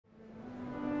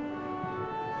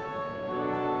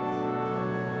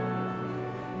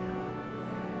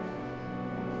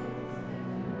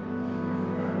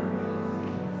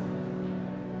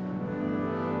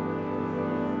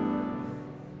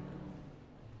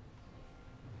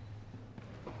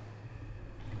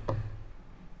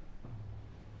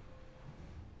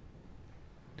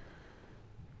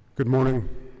Good morning.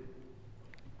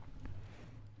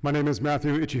 My name is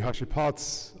Matthew Ichihashi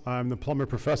Potts. I'm the Plummer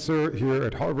professor here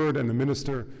at Harvard and the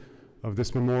minister of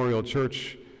this memorial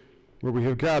church, where we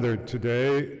have gathered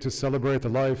today to celebrate the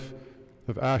life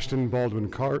of Ashton Baldwin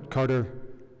Carter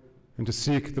and to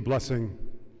seek the blessing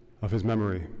of his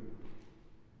memory.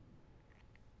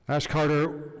 Ash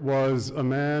Carter was a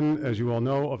man, as you all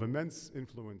know, of immense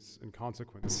influence and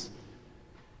consequence.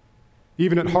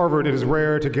 Even at Harvard, it is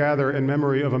rare to gather in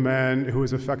memory of a man who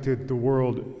has affected the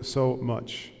world so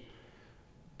much.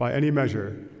 By any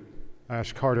measure,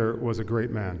 Ash Carter was a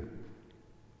great man.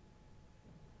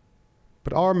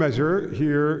 But our measure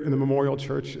here in the Memorial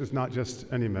Church is not just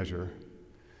any measure.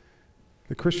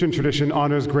 The Christian tradition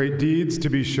honors great deeds, to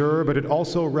be sure, but it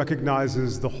also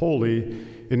recognizes the holy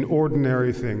in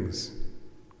ordinary things,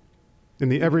 in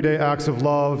the everyday acts of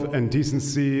love and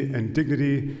decency and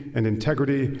dignity and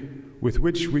integrity with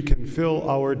which we can fill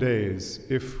our days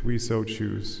if we so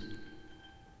choose.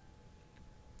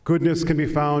 Goodness can be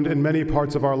found in many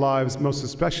parts of our lives, most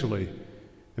especially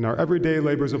in our everyday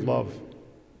labors of love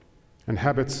and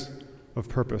habits of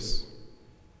purpose.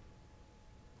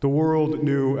 The world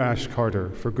knew Ash Carter,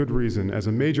 for good reason, as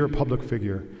a major public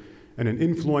figure and an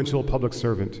influential public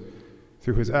servant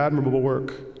through his admirable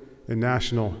work in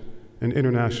national and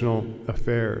international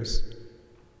affairs.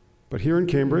 But here in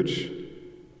Cambridge,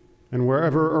 and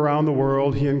wherever around the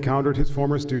world he encountered his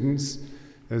former students,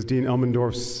 as Dean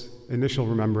Elmendorf's initial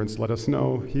remembrance let us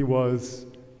know, he was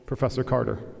Professor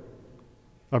Carter,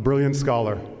 a brilliant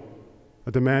scholar,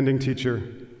 a demanding teacher,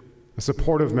 a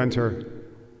supportive mentor,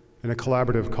 and a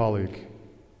collaborative colleague.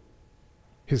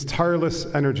 His tireless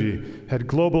energy had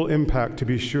global impact, to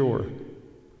be sure.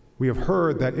 We have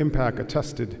heard that impact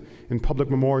attested in public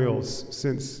memorials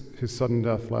since his sudden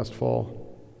death last fall.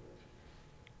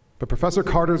 But Professor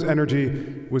Carter's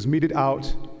energy was meted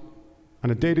out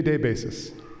on a day-to-day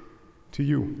basis to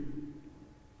you.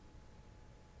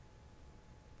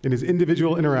 In his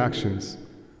individual interactions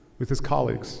with his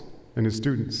colleagues and his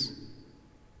students,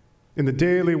 in the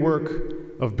daily work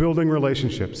of building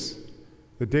relationships,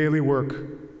 the daily work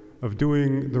of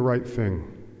doing the right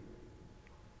thing.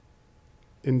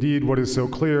 Indeed, what is so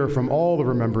clear from all the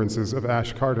remembrances of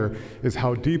Ash Carter is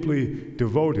how deeply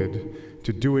devoted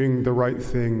to doing the right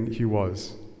thing he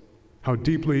was, how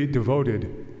deeply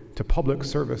devoted to public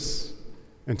service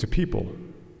and to people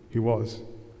he was.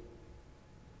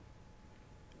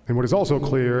 And what is also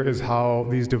clear is how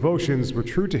these devotions were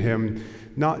true to him,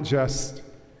 not just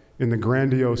in the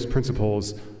grandiose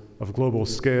principles of global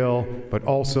scale, but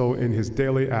also in his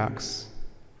daily acts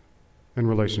and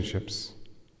relationships,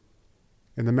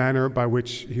 in the manner by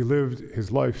which he lived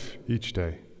his life each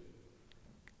day.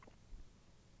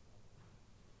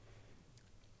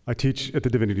 I teach at the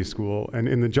Divinity School, and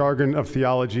in the jargon of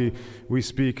theology, we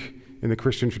speak in the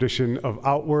Christian tradition of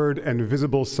outward and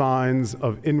visible signs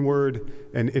of inward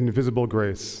and invisible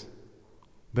grace.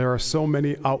 There are so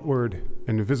many outward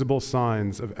and visible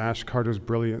signs of Ash Carter's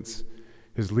brilliance,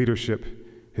 his leadership,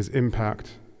 his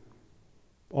impact,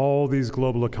 all these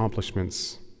global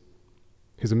accomplishments,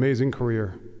 his amazing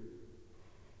career.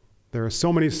 There are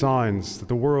so many signs that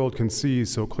the world can see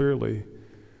so clearly,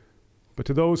 but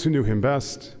to those who knew him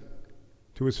best,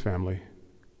 to his family,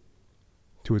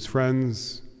 to his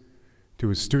friends, to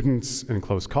his students and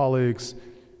close colleagues,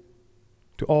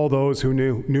 to all those who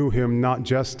knew him not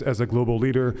just as a global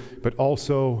leader, but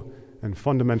also and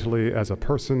fundamentally as a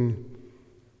person,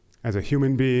 as a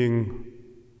human being,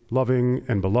 loving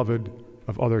and beloved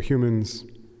of other humans,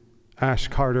 Ash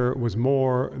Carter was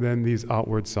more than these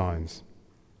outward signs.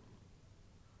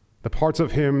 The parts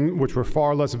of him which were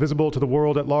far less visible to the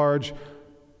world at large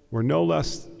were no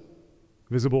less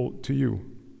visible to you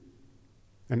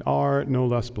and are no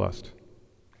less blessed.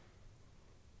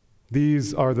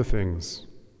 These are the things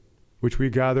which we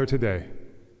gather today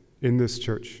in this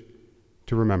church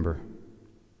to remember.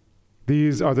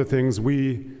 These are the things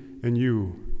we and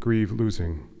you grieve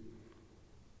losing.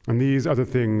 And these are the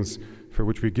things for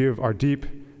which we give our deep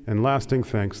and lasting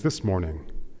thanks this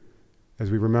morning as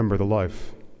we remember the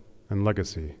life and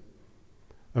legacy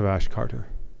of Ash Carter.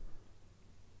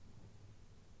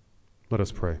 Let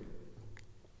us pray.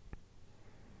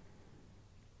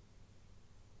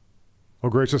 O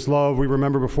gracious love, we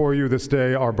remember before you this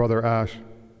day our brother Ash.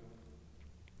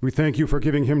 We thank you for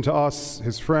giving him to us,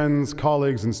 his friends,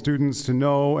 colleagues, and students to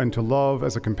know and to love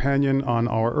as a companion on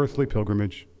our earthly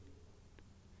pilgrimage.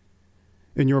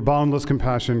 In your boundless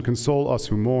compassion, console us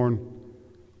who mourn.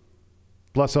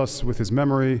 Bless us with his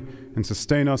memory and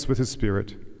sustain us with his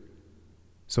spirit,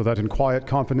 so that in quiet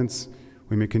confidence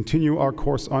we may continue our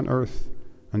course on earth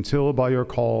until by your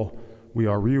call we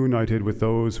are reunited with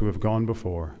those who have gone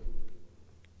before.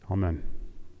 Amen.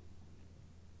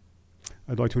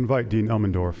 I'd like to invite Dean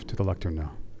Elmendorf to the lectern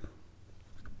now.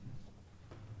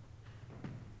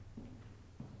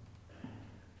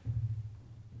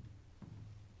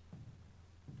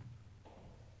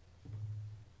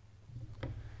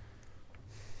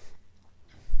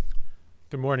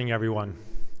 Good morning, everyone.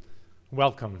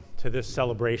 Welcome to this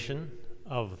celebration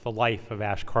of the life of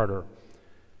Ash Carter,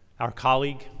 our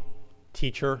colleague,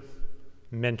 teacher,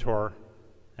 mentor,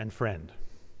 and friend.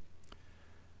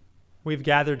 We've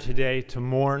gathered today to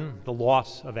mourn the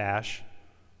loss of Ash,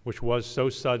 which was so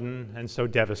sudden and so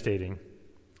devastating.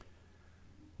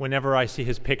 Whenever I see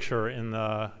his picture in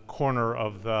the corner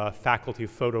of the faculty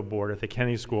photo board at the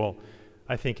Kennedy School,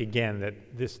 I think again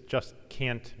that this just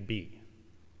can't be.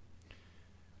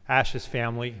 Ash's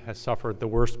family has suffered the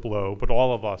worst blow, but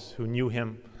all of us who knew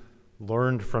him,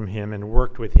 learned from him, and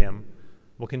worked with him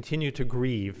will continue to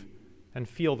grieve and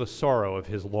feel the sorrow of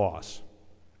his loss.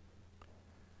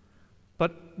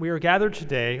 But we are gathered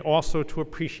today also to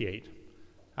appreciate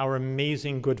our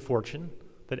amazing good fortune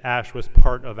that Ash was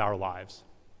part of our lives.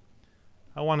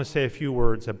 I want to say a few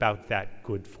words about that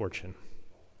good fortune.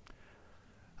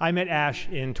 I met Ash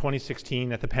in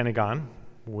 2016 at the Pentagon,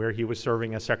 where he was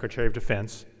serving as Secretary of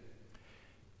Defense.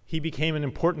 He became an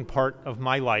important part of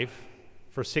my life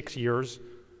for 6 years,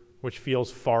 which feels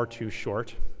far too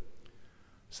short.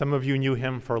 Some of you knew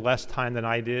him for less time than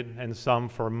I did, and some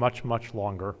for much, much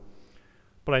longer.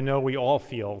 But I know we all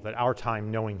feel that our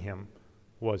time knowing him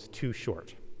was too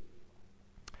short.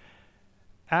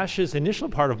 Ash's initial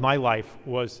part of my life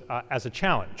was as a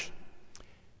challenge.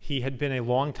 He had been a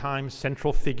longtime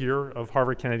central figure of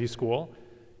Harvard Kennedy School,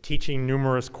 teaching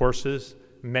numerous courses,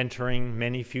 mentoring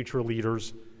many future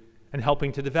leaders, and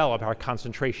helping to develop our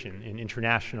concentration in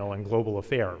international and global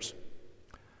affairs.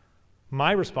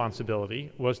 My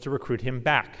responsibility was to recruit him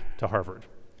back to Harvard,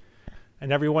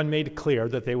 and everyone made it clear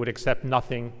that they would accept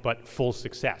nothing but full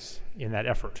success in that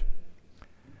effort.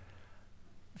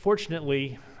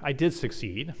 Fortunately, I did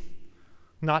succeed,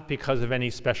 not because of any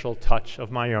special touch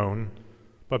of my own,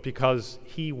 but because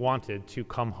he wanted to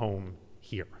come home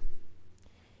here.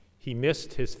 He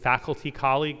missed his faculty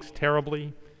colleagues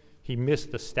terribly, he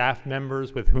missed the staff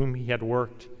members with whom he had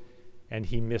worked, and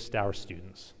he missed our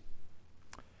students.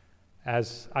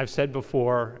 As I've said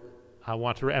before, I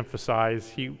want to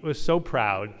emphasize he was so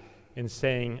proud in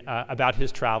saying about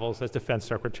his travels as Defense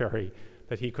Secretary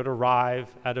that he could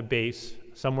arrive at a base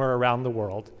somewhere around the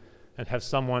world and have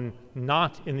someone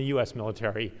not in the US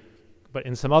military, but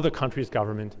in some other country's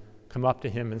government, come up to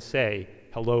him and say,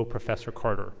 "Hello, Professor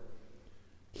Carter."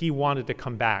 He wanted to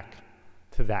come back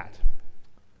to that.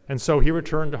 And so he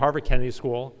returned to Harvard Kennedy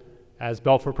School as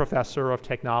Belfer Professor of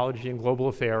Technology and Global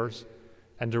Affairs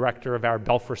and Director of our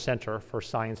Belfer Center for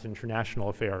Science and International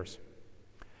Affairs.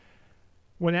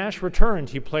 When Ash returned,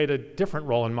 he played a different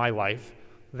role in my life,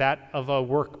 that of a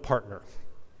work partner.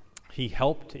 He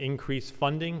helped increase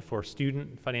funding for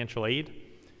student financial aid.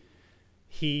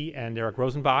 He and Eric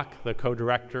Rosenbach, the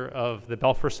co-director of the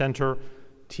Belfer Center,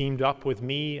 teamed up with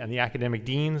me and the academic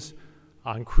deans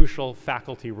on crucial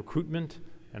faculty recruitment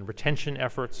and retention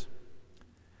efforts.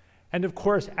 And of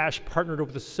course, Ash partnered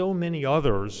with so many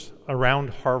others around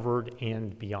Harvard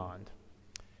and beyond.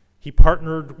 He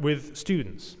partnered with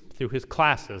students through his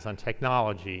classes on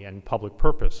technology and public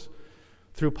purpose,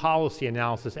 through policy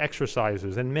analysis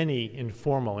exercises and many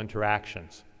informal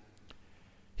interactions.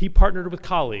 He partnered with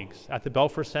colleagues at the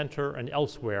Belfer Center and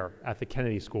elsewhere at the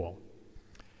Kennedy School.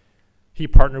 He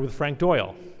partnered with Frank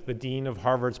Doyle, the dean of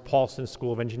Harvard's Paulson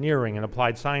School of Engineering and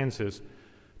Applied Sciences,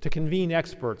 to convene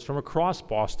experts from across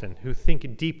Boston who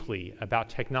think deeply about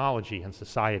technology and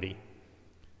society.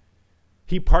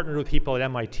 He partnered with people at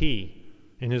MIT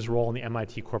in his role in the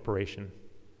MIT Corporation,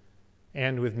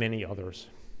 and with many others.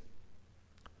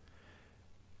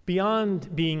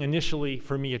 Beyond being initially,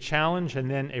 for me, a challenge and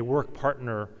then a work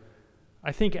partner,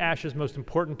 I think Ash's most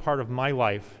important part of my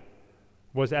life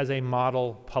was as a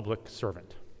model public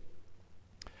servant.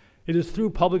 It is through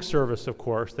public service, of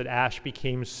course, that Ash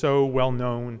became so well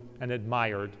known and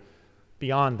admired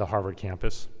beyond the Harvard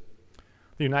campus.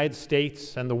 The United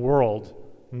States and the world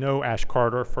know Ash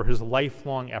Carter for his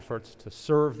lifelong efforts to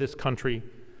serve this country,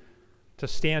 to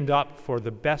stand up for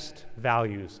the best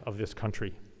values of this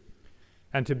country,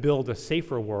 and to build a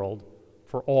safer world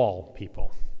for all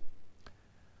people.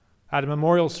 At a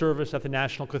memorial service at the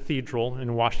National Cathedral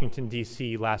in Washington,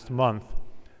 D.C. last month,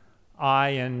 I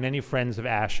and many friends of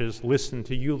Ash's listened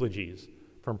to eulogies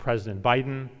from President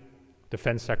Biden,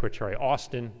 Defense Secretary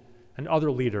Austin, and other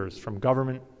leaders from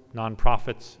government,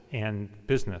 nonprofits, and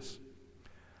business.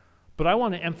 But I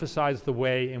want to emphasize the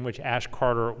way in which Ash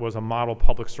Carter was a model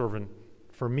public servant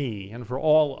for me and for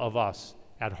all of us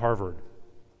at Harvard.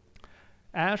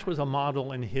 Ash was a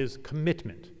model in his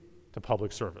commitment to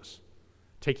public service,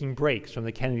 taking breaks from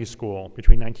the Kennedy School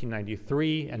between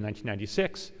 1993 and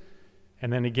 1996,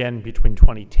 and then again between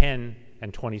 2010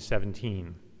 and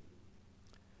 2017.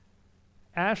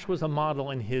 Ash was a model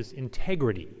in his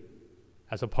integrity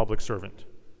as a public servant,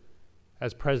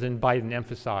 as President Biden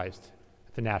emphasized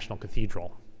at the National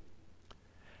Cathedral.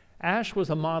 Ash was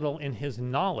a model in his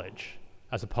knowledge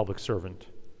as a public servant.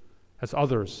 As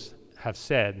others have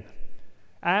said,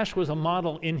 Ash was a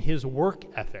model in his work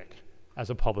ethic as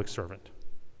a public servant.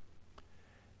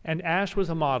 And Ash was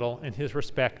a model in his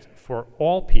respect for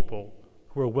all people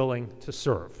who are willing to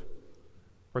serve,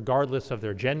 regardless of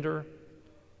their gender,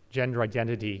 gender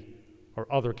identity,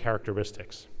 or other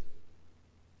characteristics.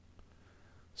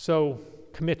 So,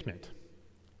 commitment,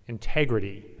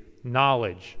 integrity,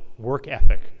 knowledge, work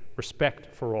ethic,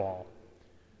 respect for all.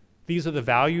 These are the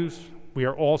values we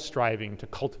are all striving to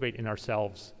cultivate in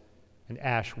ourselves, and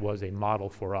Ash was a model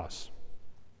for us.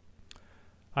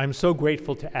 I'm so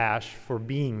grateful to Ash for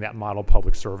being that model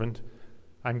public servant.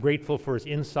 I'm grateful for his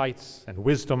insights and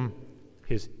wisdom,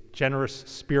 his generous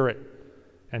spirit,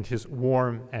 and his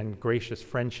warm and gracious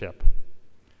friendship.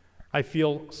 I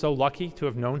feel so lucky to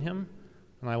have known him,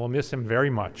 and I will miss him very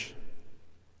much.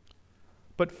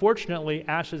 But fortunately,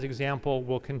 Ash's example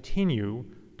will continue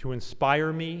to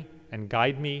inspire me and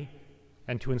guide me,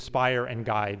 and to inspire and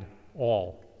guide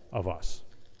all of us.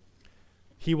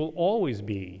 He will always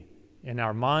be in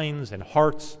our minds and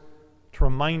hearts to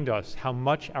remind us how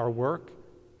much our work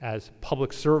as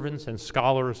public servants and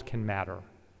scholars can matter.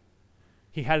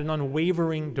 He had an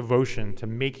unwavering devotion to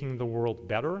making the world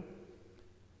better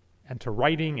and to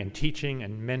writing and teaching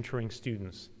and mentoring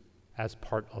students as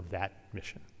part of that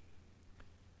mission.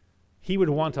 He would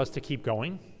want us to keep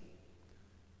going.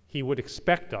 He would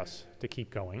expect us to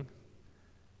keep going,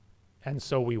 and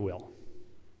so we will.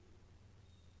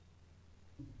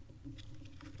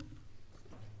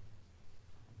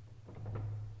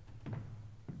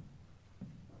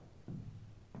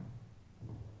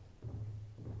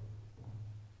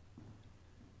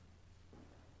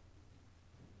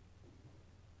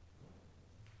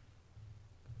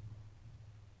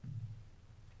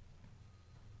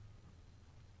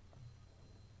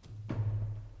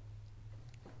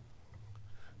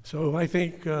 So I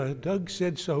think Doug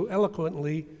said so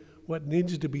eloquently what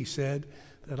needs to be said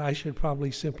that I should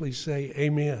probably simply say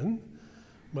amen.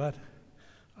 But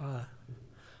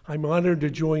I'm honored to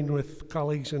join with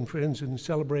colleagues and friends in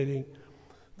celebrating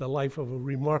the life of a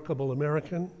remarkable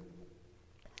American,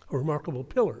 a remarkable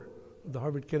pillar of the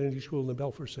Harvard Kennedy School and the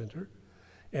Belfer Center,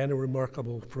 and a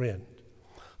remarkable friend.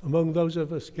 Among those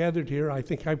of us gathered here, I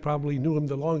think I probably knew him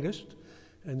the longest,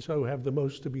 and so have the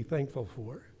most to be thankful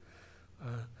for.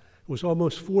 It was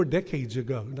almost 4 decades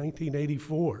ago,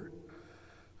 1984,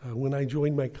 when I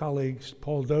joined my colleagues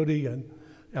Paul Doty and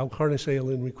Al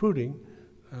Carnesale in recruiting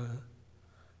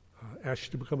Ash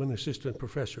to become an assistant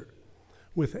professor.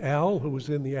 With Al, who was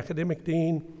then the academic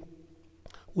dean,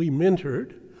 we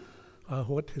mentored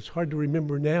what is hard to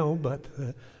remember now, but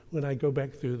when I go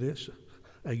back through this,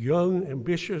 a young,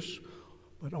 ambitious,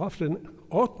 but often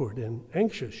awkward and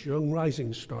anxious young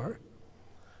rising star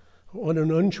on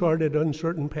an uncharted,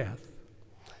 uncertain path.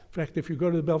 In fact, if you go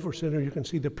to the Belfer Center, you can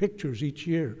see the pictures each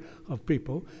year of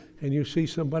people, and you see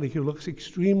somebody who looks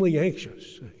extremely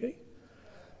anxious. Okay?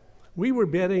 We were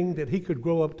betting that he could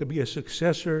grow up to be a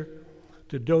successor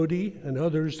to Doty and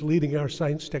others leading our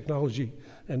science, technology,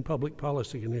 and public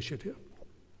policy initiative.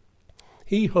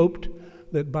 He hoped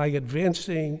that by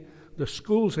advancing the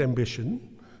school's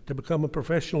ambition to become a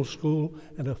professional school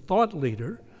and a thought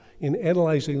leader in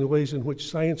analyzing the ways in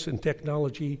which science and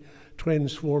technology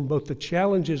transform both the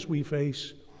challenges we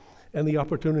face and the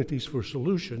opportunities for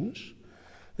solutions,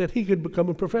 that he could become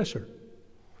a professor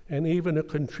and even a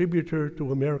contributor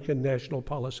to American national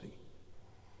policy.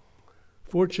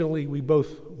 Fortunately, we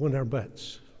both won our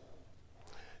butts.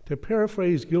 To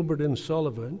paraphrase Gilbert and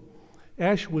Sullivan,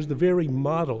 Ash was the very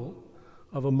model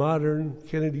of a modern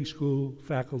Kennedy School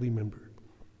faculty member.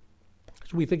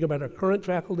 As we think about our current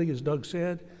faculty, as Doug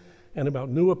said, and about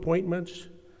new appointments,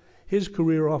 his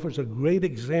career offers a great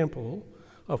example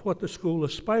of what the school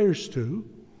aspires to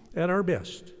at our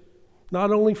best,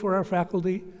 not only for our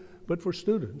faculty, but for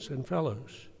students and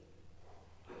fellows.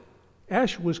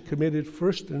 Ash was committed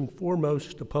first and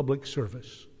foremost to public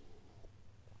service,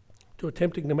 to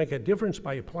attempting to make a difference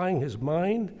by applying his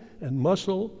mind and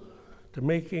muscle to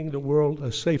making the world a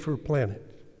safer planet.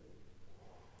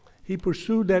 He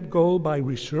pursued that goal by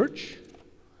research,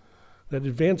 that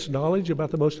advanced knowledge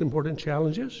about the most important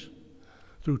challenges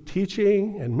through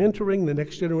teaching and mentoring the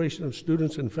next generation of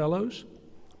students and fellows,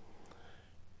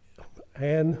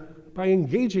 and by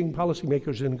engaging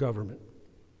policymakers in government.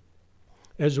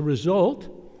 As a result,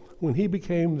 when he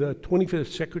became the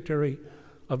 25th Secretary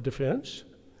of Defense,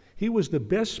 he was the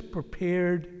best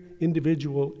prepared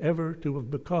individual ever to have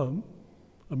become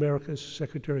America's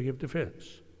Secretary of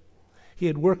Defense. He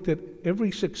had worked at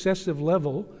every successive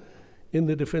level in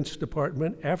the Defense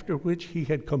Department, after which he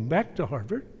had come back to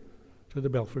Harvard, to the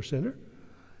Belfer Center,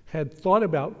 had thought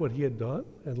about what he had done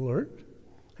and learned,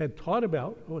 had taught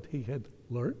about what he had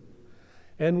learned,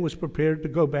 and was prepared to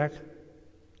go back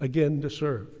again to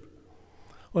serve.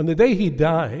 On the day he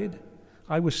died,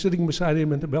 I was sitting beside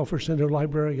him at the Belfer Center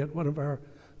Library at one of our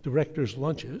director's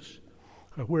lunches,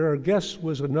 where our guest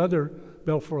was another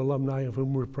Belfer alumni of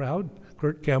whom we're proud,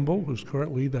 Kurt Campbell, who's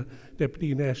currently the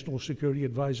Deputy National Security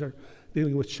Advisor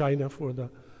dealing with China for the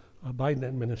Biden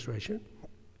administration.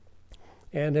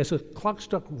 And as the clock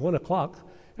struck 1 o'clock,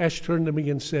 Ash turned to me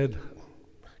and said,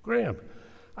 "Graham,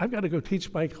 I've got to go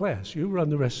teach my class. You run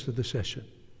the rest of the session."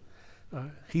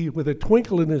 He, with a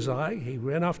twinkle in his eye, he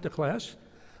ran off to class.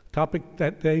 The topic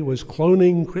that day was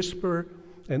cloning, CRISPR,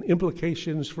 and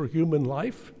implications for human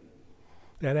life.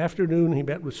 That afternoon, he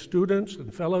met with students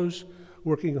and fellows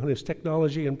working on his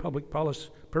technology and public policy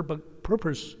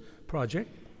purpose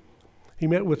project. He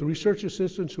met with research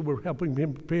assistants who were helping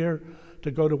him prepare to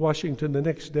go to Washington the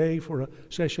next day for a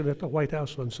session at the White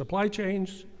House on supply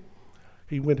chains.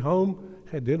 He went home,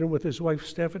 had dinner with his wife,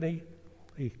 Stephanie.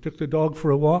 He took the dog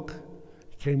for a walk.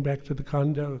 He came back to the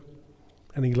condo,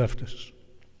 and he left us.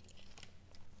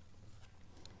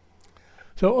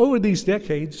 So over these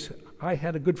decades, I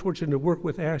had a good fortune to work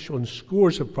with Ash on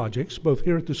scores of projects, both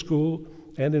here at the school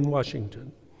and in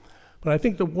Washington. But I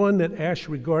think the one that Ash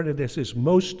regarded as his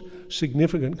most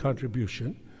significant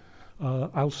contribution,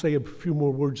 I'll say a few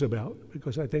more words about,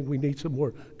 because I think we need some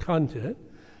more content,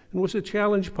 and was a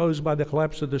challenge posed by the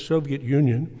collapse of the Soviet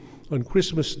Union on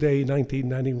Christmas Day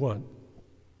 1991.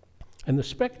 And the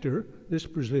specter this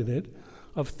presented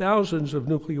of thousands of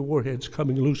nuclear warheads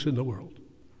coming loose in the world.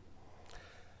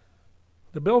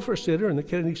 The Belfer Center and the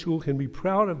Kennedy School can be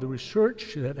proud of the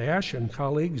research that Ash and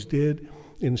colleagues did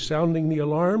in sounding the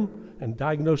alarm and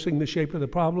diagnosing the shape of the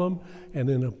problem, and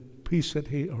in a piece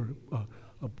that a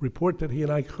report that he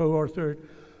and I co-authored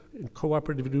in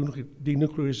Cooperative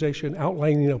Denuclearization,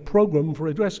 outlining a program for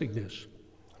addressing this.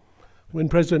 When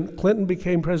President Clinton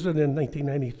became president in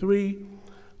 1993,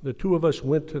 the two of us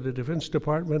went to the Defense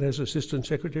Department as Assistant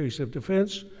Secretaries of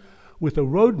Defense with a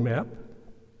roadmap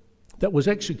that was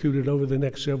executed over the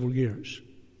next several years.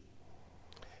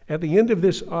 At the end of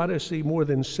this odyssey, more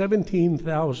than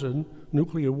 17,000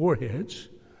 nuclear warheads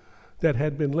that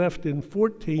had been left in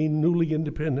 14 newly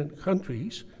independent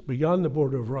countries beyond the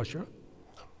border of Russia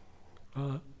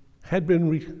had been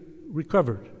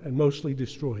recovered and mostly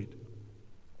destroyed.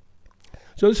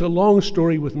 So it's a long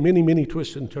story with many, many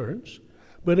twists and turns,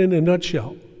 but in a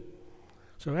nutshell.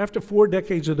 So after 4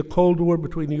 decades of the Cold War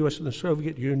between the US and the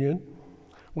Soviet Union,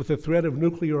 with the threat of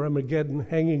nuclear Armageddon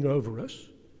hanging over us,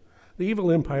 the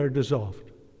evil empire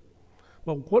dissolved.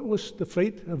 Well, what was the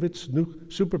fate of its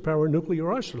superpower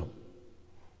nuclear arsenal?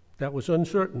 That was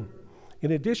uncertain.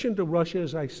 In addition to Russia,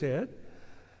 as I said,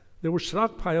 there were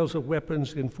stockpiles of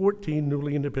weapons in 14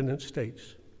 newly independent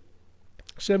states,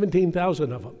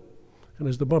 17,000 of them. And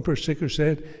as the bumper sticker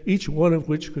said, each one of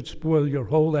which could spoil your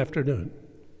whole afternoon.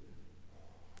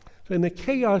 So in the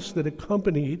chaos that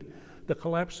accompanied the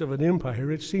collapse of an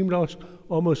empire, it seemed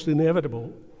almost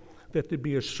inevitable that there'd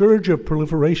be a surge of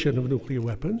proliferation of nuclear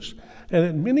weapons, and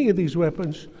that many of these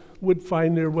weapons would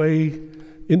find their way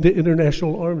into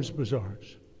international arms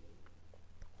bazaars.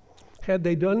 Had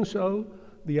they done so,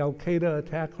 the Al-Qaeda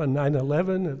attack on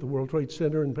 9/11 at the World Trade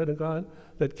Center and Pentagon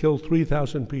that killed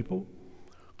 3,000 people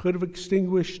could have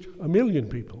extinguished 1 million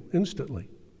people instantly.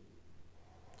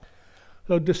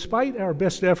 So despite our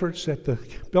best efforts at the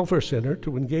Belfer Center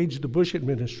to engage the Bush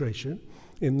administration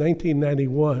in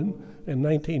 1991 and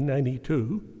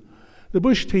 1992, the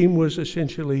Bush team was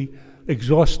essentially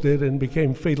exhausted and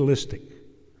became fatalistic.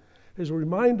 As a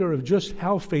reminder of just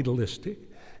how fatalistic,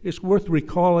 it's worth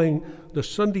recalling the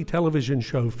Sunday television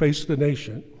show Face the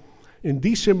Nation in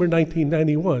December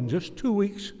 1991, just 2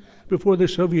 weeks before the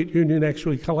Soviet Union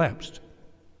actually collapsed.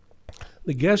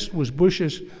 The guest was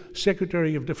Bush's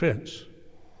Secretary of Defense.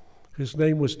 His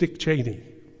name was Dick Cheney.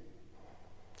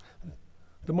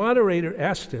 The moderator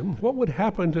asked him what would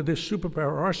happen to this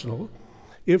superpower arsenal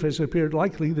if, as appeared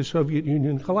likely, the Soviet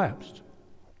Union collapsed.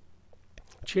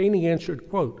 Cheney answered,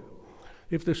 quote,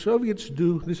 "If the Soviets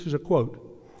do," this is a quote,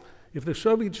 If the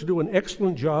Soviets do an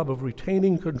excellent job of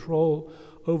retaining control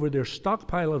over their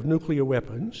stockpile of nuclear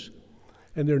weapons,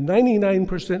 and they're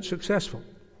 99% successful,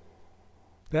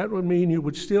 that would mean you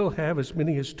would still have as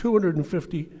many as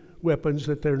 250 weapons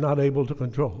that they're not able to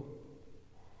control.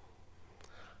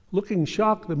 Looking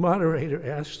shocked, the moderator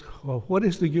asked, well, what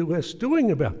is the U.S.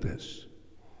 doing about this?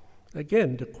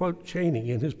 Again, to quote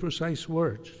Cheney in his precise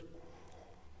words,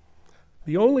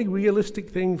 the only realistic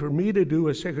thing for me to do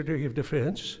as Secretary of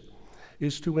Defense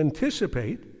is to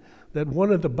anticipate that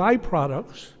one of the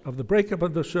byproducts of the breakup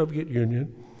of the Soviet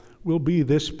Union will be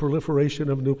this proliferation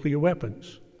of nuclear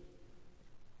weapons.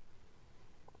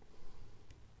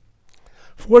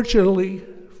 Fortunately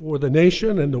for the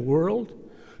nation and the world,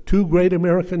 two great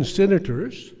American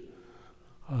senators,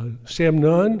 Sam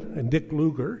Nunn and Dick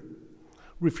Lugar,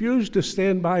 refused to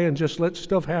stand by and just let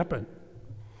stuff happen.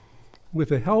 With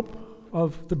the help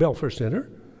of the Belfer Center,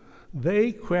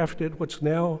 they crafted what's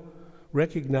now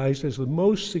recognized as the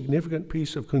most significant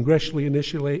piece of congressionally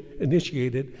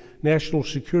initiated national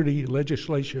security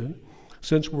legislation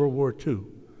since World War II,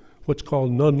 what's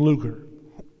called Nunn-Lugar.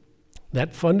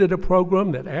 That funded a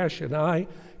program that Ash and I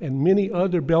and many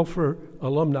other Belfer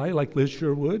alumni, like Liz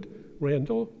Sherwood,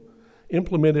 Randall,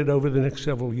 implemented over the next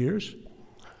several years.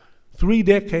 3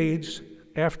 decades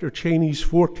after Cheney's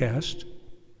forecast,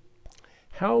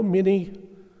 how many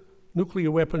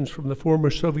nuclear weapons from the former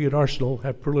Soviet arsenal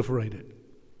have proliferated?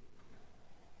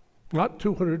 Not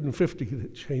 250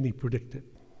 that Cheney predicted,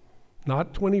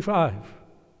 not 25.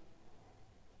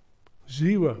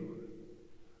 0.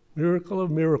 Miracle of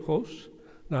miracles,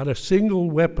 not a single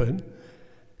weapon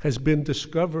has been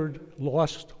discovered,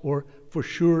 lost, or for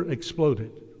sure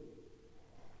exploded.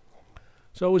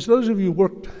 So as those of you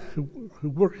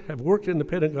who have worked in the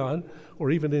Pentagon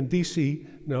or even in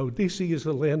DC know, DC is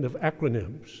the land of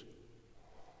acronyms.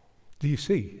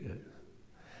 DC.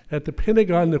 At the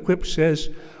Pentagon, the quip says,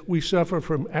 we suffer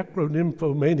from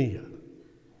acronymphomania.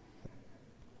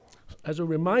 As a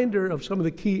reminder of some of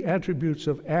the key attributes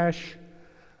of Ash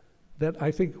that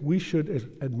I think we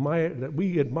should admire, that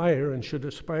we admire and should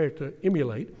aspire to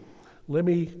emulate, let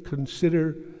me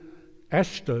consider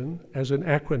Ashton as an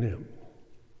acronym.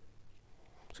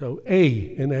 So A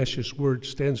in Ash's word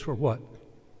stands for what?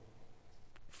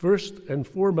 First and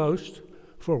foremost,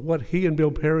 for what he and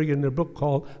Bill Perry in their book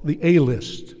call the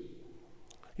A-list.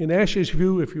 In Ash's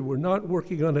view, if you were not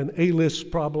working on an A-list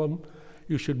problem,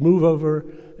 you should move over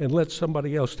and let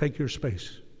somebody else take your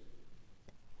space.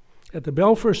 At the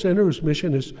Belfer Center, whose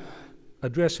mission is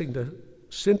addressing the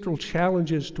central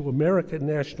challenges to American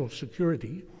national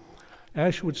security,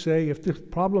 Ash would say, if the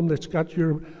problem that's got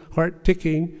your heart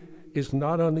ticking is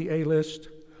not on the A-list,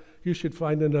 you should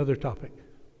find another topic.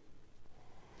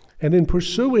 And in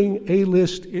pursuing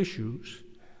A-list issues,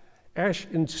 Ash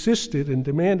insisted and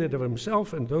demanded of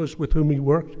himself and those with whom he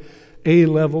worked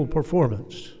A-level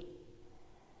performance.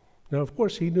 Now, of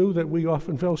course, he knew that we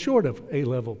often fell short of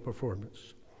A-level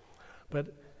performance.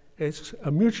 But as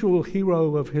a mutual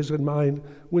hero of his and mine,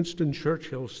 Winston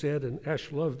Churchill, said, and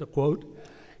Ash loved the quote,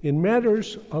 in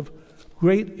matters of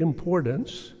great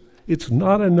importance, it's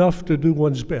not enough to do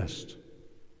one's best.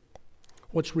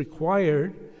 What's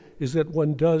required is that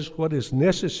one does what is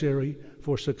necessary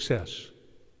for success.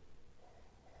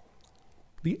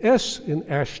 The S in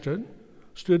Ashton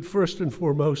stood first and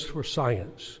foremost for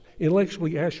science.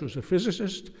 Intellectually, Ash was a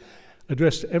physicist,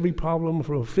 addressed every problem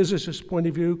from a physicist's point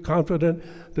of view, confident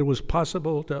that it was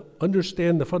possible to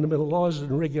understand the fundamental laws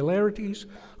and regularities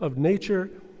of nature,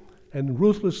 and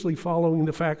ruthlessly following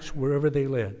the facts wherever they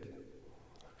led.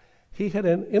 He had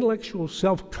an intellectual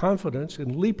self-confidence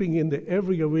in leaping into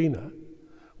every arena,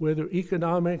 whether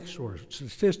economics or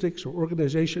statistics or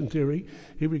organization theory,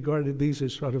 he regarded these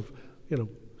as sort of,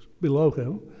 below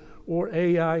him, or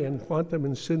AI and quantum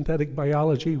and synthetic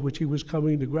biology, which he was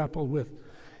coming to grapple with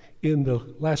in the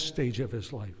last stage of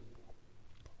his life.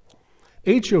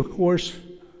 H, of course,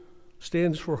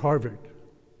 stands for Harvard.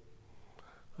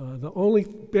 The only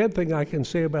bad thing I can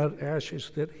say about Ash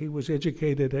is that he was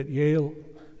educated at Yale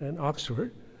and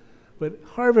Oxford, but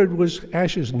Harvard was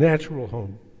Ash's natural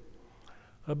home.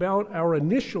 About our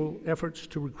initial efforts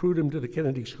to recruit him to the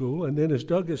Kennedy School, and then as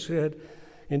Doug has said,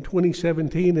 in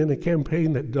 2017 in a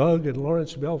campaign that Doug and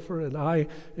Lawrence Belfer and I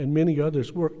and many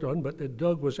others worked on, but that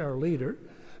Doug was our leader,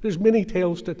 there's many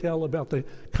tales to tell about the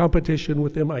competition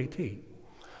with MIT.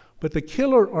 But the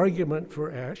killer argument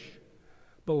for Ash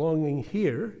belonging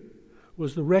here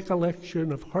was the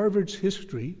recollection of Harvard's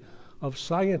history of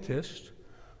scientists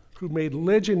who made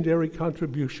legendary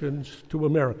contributions to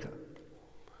America.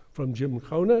 From Jim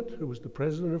Conant, who was the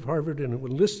president of Harvard and who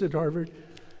enlisted Harvard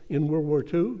in World War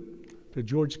II, to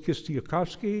George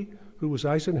Kistiakowsky, who was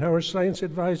Eisenhower's science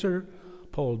advisor,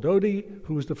 Paul Doty,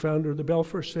 who was the founder of the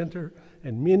Belfer Center,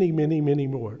 and many, many, many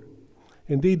more.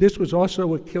 Indeed, this was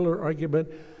also a killer argument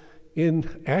in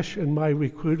Ash and my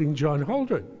recruiting John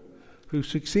Holdren, who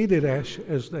succeeded Ash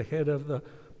as the head of the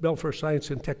Belfer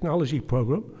Science and Technology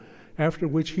Program, after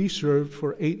which he served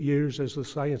for 8 years as the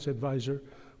science advisor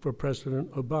for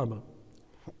President Obama.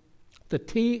 The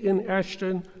T in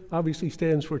Ashton obviously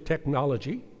stands for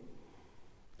technology,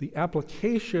 the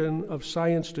application of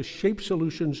science to shape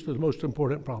solutions to the most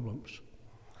important problems.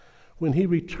 When he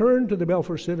returned to the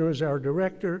Belfer Center as our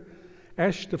director,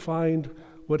 Ash defined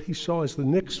what he saw as the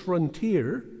next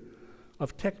frontier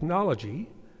of technology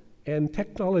and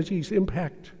technology's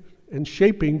impact and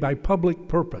shaping by public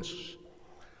purpose.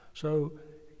 So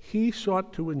he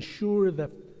sought to ensure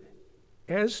that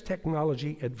as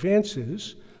technology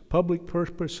advances, public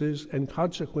purposes and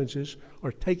consequences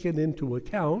are taken into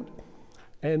account,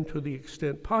 and to the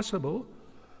extent possible,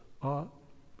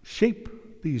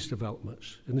 shape these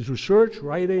developments. In his research,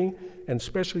 writing, and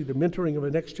especially the mentoring of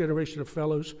a next generation of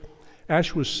fellows,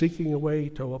 Ash was seeking a way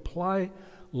to apply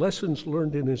lessons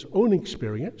learned in his own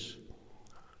experience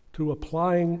to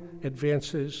applying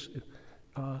advances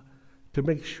to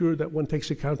make sure that one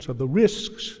takes account of the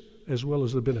risks as well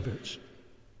as the benefits.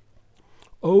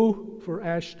 O for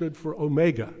Ash stood for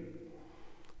Omega,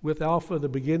 with Alpha the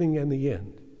beginning and the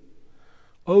end.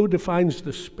 O defines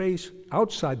the space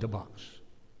outside the box,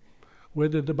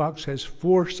 whether the box has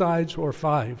 4 sides or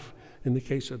 5 in the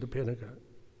case of the Pentagon.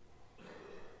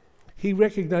 He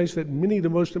recognized that many of the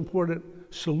most important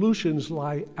solutions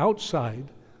lie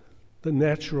outside the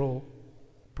natural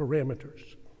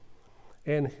parameters.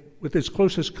 And with his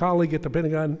closest colleague at the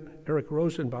Pentagon, Eric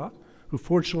Rosenbach, who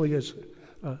fortunately is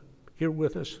here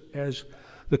with us as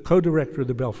the co-director of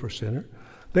the Belfer Center,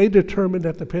 they determined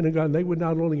at the Pentagon they would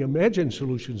not only imagine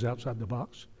solutions outside the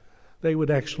box, they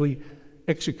would actually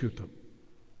execute them.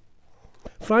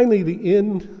 Finally, the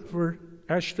N for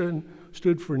Ashton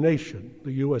stood for nation,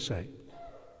 the USA.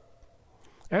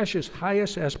 Ash's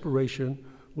highest aspiration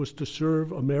was to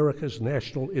serve America's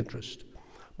national interest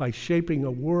by shaping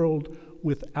a world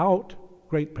without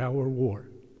great power war.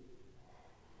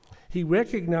 He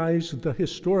recognized the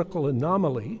historical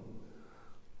anomaly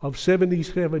of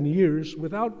 77 years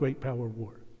without great power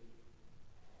war.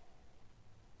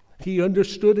 He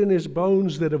understood in his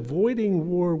bones that avoiding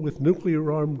war with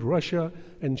nuclear-armed Russia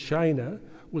and China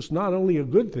was not only a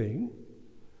good thing,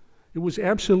 it was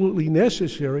absolutely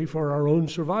necessary for our own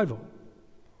survival,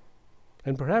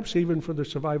 and perhaps even for the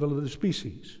survival of the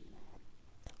species.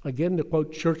 Again, to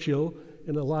quote Churchill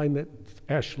in a line that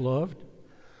Ash loved,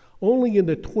 only in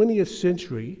the 20th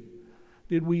century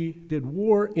did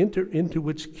war enter into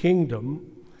its kingdom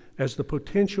as the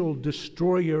potential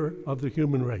destroyer of the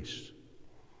human race.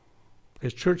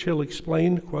 As Churchill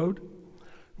explained, quote,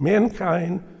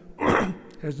 mankind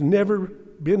has never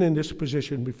been in this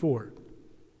position before.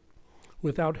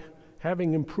 Without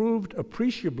having improved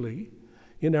appreciably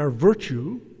in our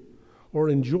virtue or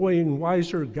enjoying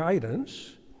wiser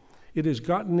guidance, it has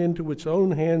gotten into its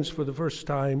own hands for the first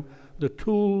time the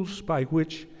tools by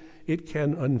which it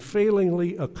can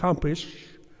unfailingly accomplish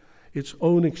its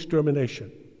own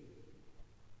extermination.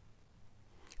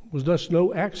 It was thus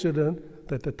no accident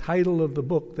that the title of the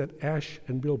book that Ash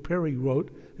and Bill Perry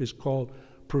wrote is called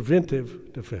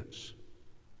Preventive Defense.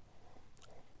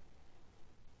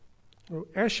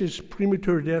 Ash's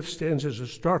premature death stands as a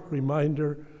stark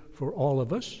reminder for all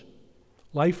of us.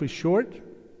 Life is short.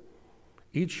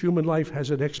 Each human life has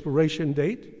an expiration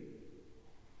date.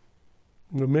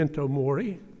 Memento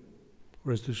mori,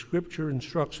 or as the scripture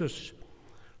instructs us,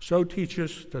 so teach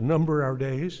us to number our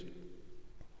days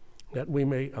that we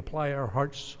may apply our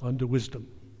hearts unto wisdom.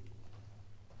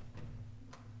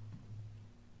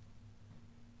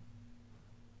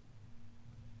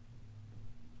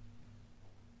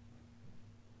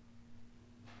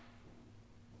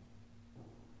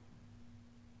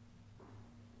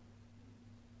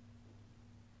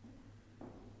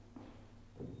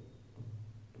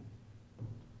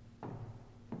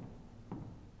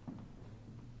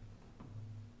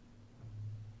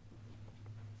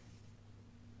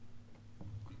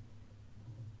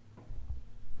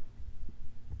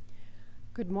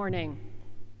 Good morning.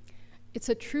 It's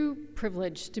a true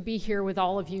privilege to be here with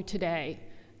all of you today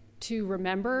to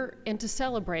remember and to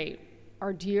celebrate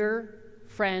our dear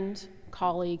friend,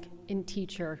 colleague, and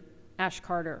teacher, Ash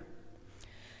Carter.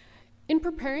 In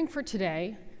preparing for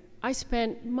today, I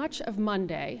spent much of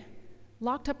Monday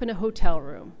locked up in a hotel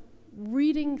room,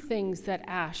 reading things that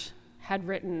Ash had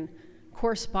written,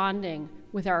 corresponding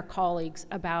with our colleagues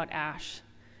about Ash.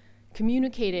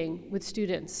 communicating with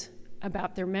students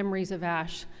about their memories of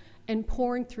ash, and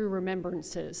pouring through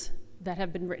remembrances that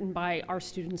have been written by our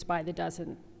students by the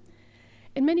dozen.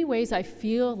 In many ways, I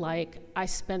feel like I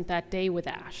spent that day with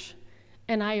ash,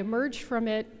 and I emerged from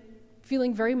it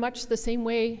feeling very much the same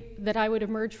way that I would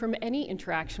emerge from any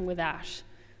interaction with ash,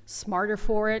 smarter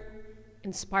for it,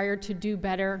 inspired to do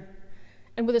better,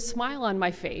 and with a smile on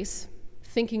my face,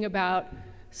 thinking about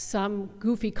some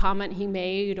goofy comment he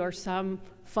made or some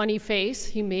funny face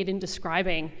he made in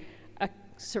describing a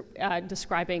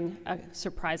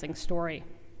surprising story.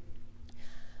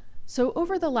 So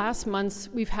over the last months,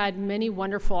 we've had many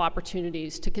wonderful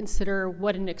opportunities to consider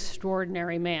what an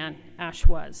extraordinary man Ash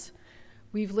was.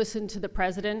 We've listened to the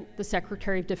President, the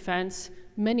Secretary of Defense,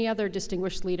 many other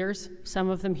distinguished leaders, some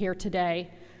of them here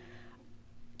today,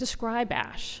 describe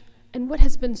Ash. And what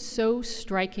has been so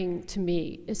striking to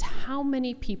me is how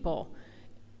many people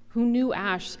who knew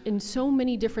Ash in so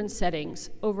many different settings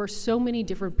over so many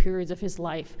different periods of his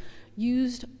life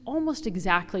used almost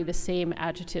exactly the same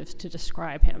adjectives to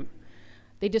describe him.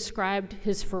 They described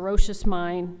his ferocious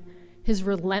mind, his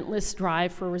relentless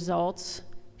drive for results,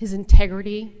 his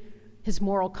integrity, his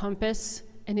moral compass,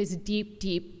 and his deep,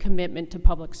 deep commitment to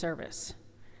public service.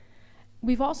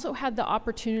 We've also had the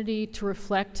opportunity to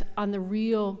reflect on the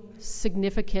real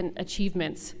significant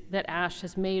achievements that Ash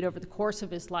has made over the course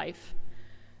of his life,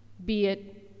 be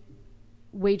it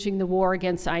waging the war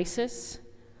against ISIS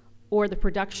or the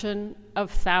production of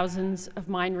thousands of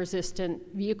mine-resistant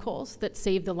vehicles that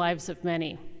saved the lives of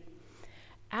many.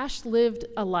 Ash lived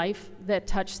a life that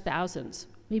touched thousands,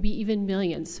 maybe even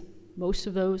millions, most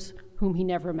of those whom he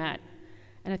never met.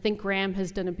 And I think Graham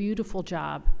has done a beautiful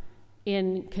job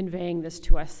in conveying this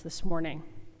to us this morning.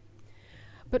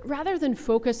 But rather than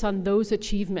focus on those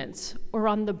achievements or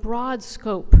on the broad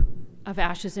scope of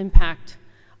Ash's impact,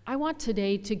 I want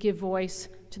today to give voice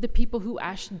to the people who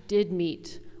Ash did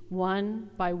meet, one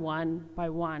by one by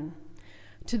one,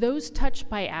 to those touched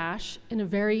by Ash in a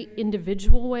very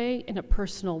individual way, in a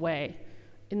personal way,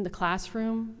 in the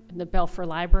classroom, in the Belfer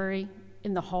Library,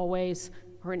 in the hallways,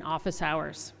 or in office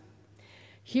hours.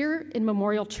 Here in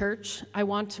Memorial Church, I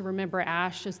want to remember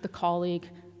Ash as the colleague,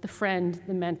 the friend,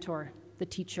 the mentor, the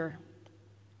teacher.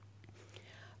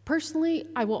 Personally,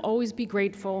 I will always be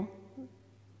grateful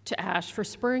to Ash for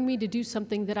spurring me to do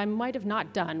something that I might have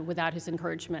not done without his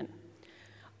encouragement.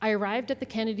 I arrived at the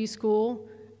Kennedy School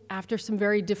after some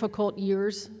very difficult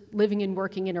years living and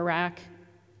working in Iraq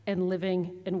and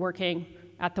living and working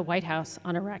at the White House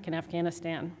on Iraq and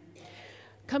Afghanistan.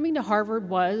 Coming to Harvard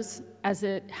was, as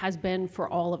it has been for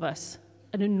all of us,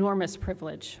 an enormous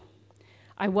privilege.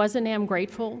 I was and am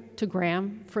grateful to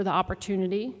Graham for the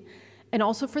opportunity and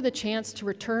also for the chance to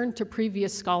return to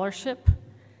previous scholarship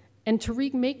and to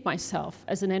remake myself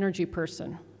as an energy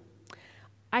person.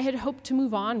 I had hoped to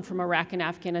move on from Iraq and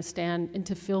Afghanistan and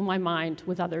to fill my mind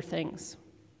with other things.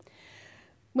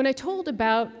 When I told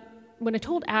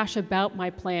Ash about my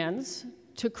plans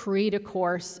to create a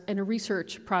course and a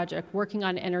research project working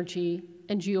on energy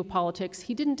and geopolitics,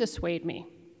 he didn't dissuade me,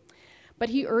 but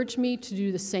he urged me to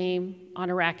do the same on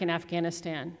Iraq and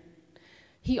Afghanistan.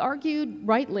 He argued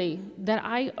rightly that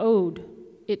I owed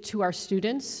it to our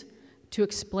students to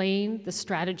explain the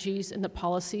strategies and the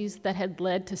policies that had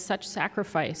led to such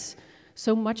sacrifice,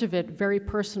 so much of it very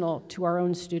personal to our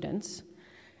own students.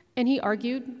 And he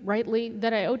argued rightly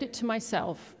that I owed it to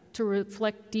myself to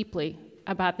reflect deeply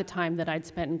about the time that I'd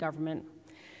spent in government.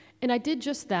 And I did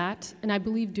just that, and I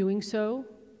believe doing so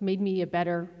made me a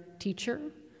better teacher,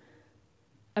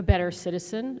 a better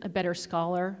citizen, a better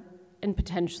scholar, and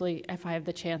potentially, if I have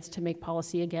the chance to make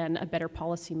policy again, a better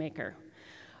policymaker.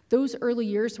 Those early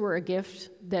years were a gift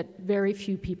that very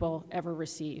few people ever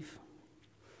receive.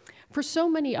 For so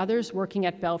many others working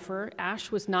at Belfer,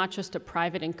 Ash was not just a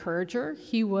private encourager,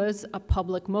 he was a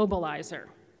public mobilizer.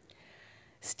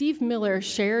 Steve Miller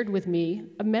shared with me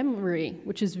a memory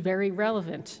which is very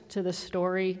relevant to the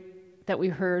story that we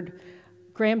heard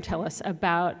Graham tell us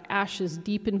about Ash's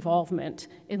deep involvement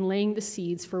in laying the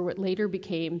seeds for what later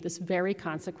became this very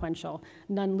consequential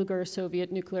non-nuclear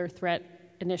Soviet nuclear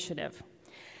threat initiative.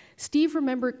 Steve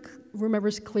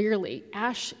remembers clearly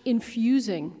Ash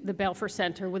infusing the Belfer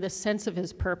Center with a sense of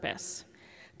his purpose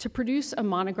to produce a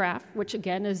monograph, which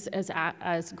again,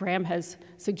 as Graham has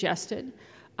suggested,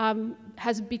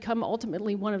 has become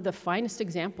ultimately one of the finest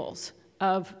examples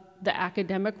of the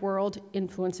academic world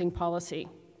influencing policy.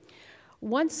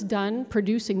 Once done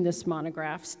producing this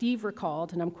monograph, Steve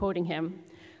recalled, and I'm quoting him,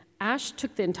 Ash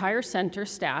took the entire center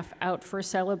staff out for a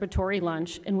celebratory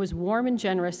lunch and was warm and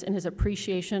generous in his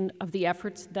appreciation of the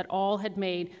efforts that all had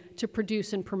made to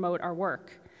produce and promote our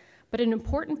work. But an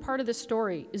important part of the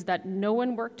story is that no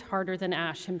one worked harder than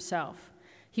Ash himself.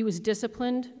 He was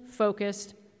disciplined,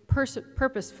 focused,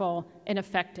 purposeful, and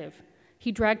effective.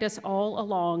 He dragged us all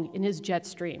along in his jet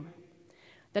stream.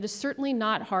 That is certainly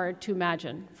not hard to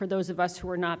imagine for those of us who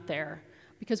were not there,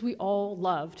 because we all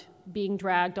loved being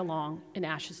dragged along in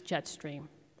Ash's jet stream.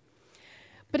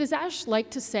 But as Ash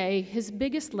liked to say, his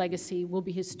biggest legacy will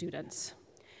be his students.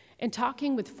 In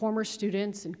talking with former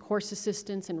students and course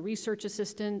assistants and research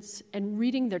assistants and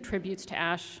reading their tributes to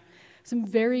Ash, some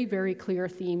very, very clear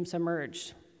themes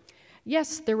emerged.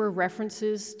 Yes, there were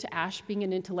references to Ash being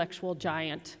an intellectual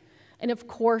giant, and of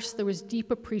course, there was deep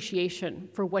appreciation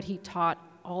for what he taught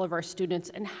all of our students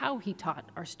and how he taught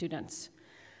our students.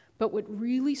 But what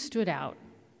really stood out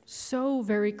so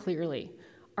very clearly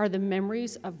are the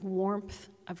memories of warmth,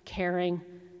 of caring,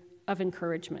 of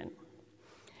encouragement.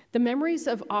 The memories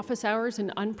of office hours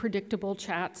and unpredictable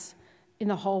chats in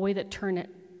the hallway that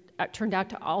turned out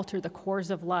to alter the course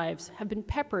of lives have been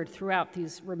peppered throughout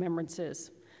these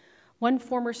remembrances. One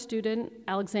former student,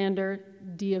 Alexander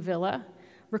Diavilla,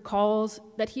 recalls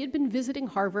that he had been visiting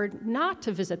Harvard not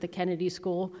to visit the Kennedy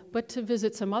School, but to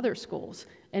visit some other schools,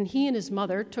 and he and his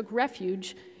mother took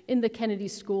refuge in the Kennedy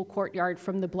School courtyard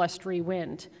from the blustery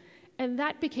wind. And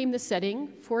that became the setting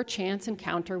for a chance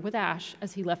encounter with Ash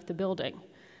as he left the building.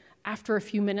 After a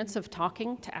few minutes of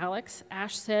talking to Alex,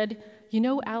 Ash said, "You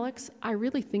know, Alex, I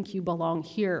really think you belong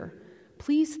here.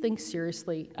 Please think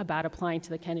seriously about applying to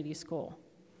the Kennedy School."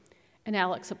 And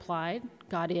Alex applied,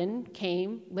 got in,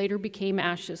 came, later became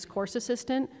Ash's course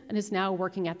assistant, and is now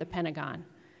working at the Pentagon.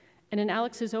 And in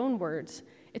Alex's own words,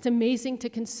 it's amazing to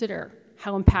consider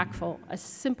how impactful a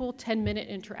simple 10-minute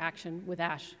interaction with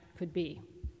Ash could be.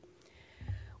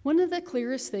 One of the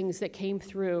clearest things that came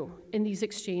through in these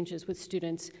exchanges with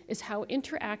students is how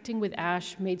interacting with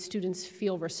Ash made students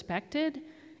feel respected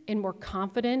and more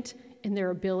confident in their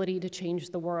ability to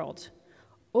change the world.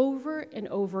 Over and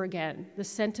over again, the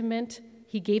sentiment,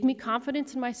 "He gave me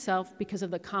confidence in myself because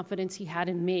of the confidence he had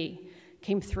in me,"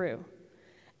 came through.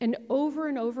 And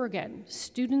over again,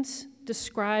 students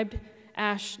described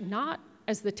Ash not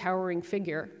as the towering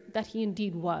figure that he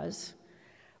indeed was,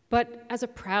 but as a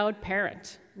proud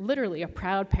parent, literally a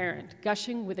proud parent,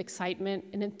 gushing with excitement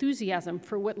and enthusiasm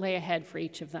for what lay ahead for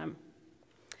each of them.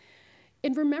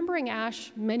 In remembering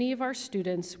Ash, many of our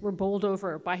students were bowled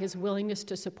over by his willingness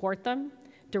to support them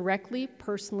directly,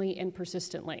 personally, and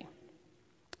persistently.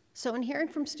 So in hearing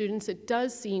from students, it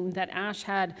does seem that Ash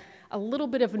had a little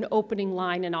bit of an opening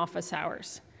line in office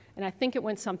hours, and I think it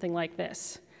went something like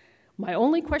this. "My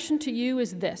only question to you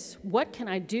is this: what can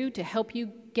I do to help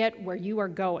you get where you are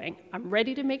going? I'm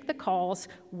ready to make the calls.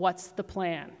 What's the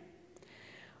plan?"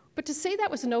 But to say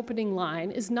that was an opening line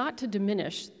is not to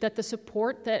diminish that the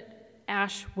support that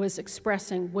Ash was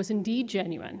expressing was indeed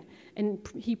genuine, and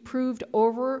he proved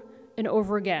over and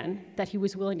over again that he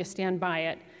was willing to stand by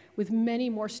it with many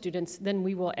more students than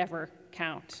we will ever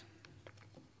count.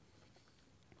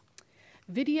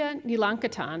 Vidya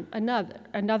Nilankatan,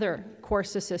 another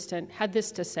course assistant, had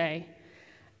this to say: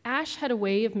 "Ash had a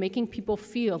way of making people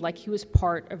feel like he was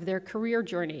part of their career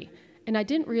journey, and I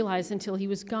didn't realize until he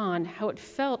was gone how it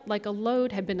felt like a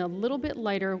load had been a little bit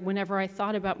lighter whenever I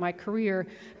thought about my career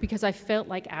because I felt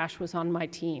like Ash was on my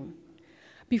team.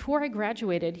 Before I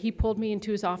graduated, he pulled me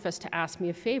into his office to ask me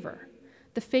a favor.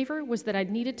 The favor was that I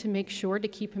needed to make sure to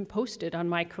keep him posted on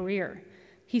my career.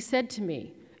 He said to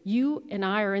me, 'You and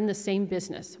I are in the same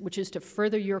business, which is to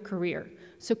further your career,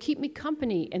 so keep me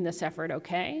company in this effort,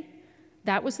 okay?'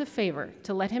 That was the favor,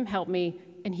 to let him help me,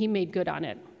 and he made good on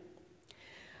it."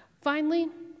 Finally,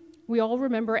 we all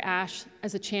remember Ash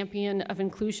as a champion of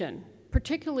inclusion,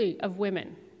 particularly of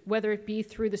women, whether it be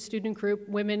through the student group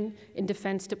Women in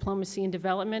Defense, Diplomacy, and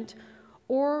Development,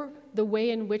 or the way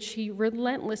in which he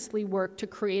relentlessly worked to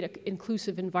create an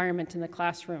inclusive environment in the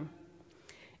classroom.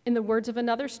 In the words of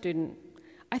another student,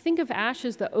 "I think of Ash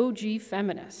as the OG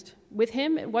feminist. With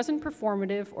him, it wasn't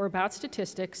performative or about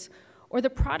statistics or the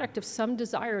product of some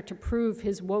desire to prove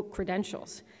his woke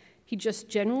credentials. He just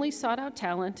genuinely sought out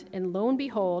talent, and lo and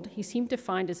behold, he seemed to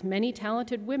find as many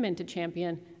talented women to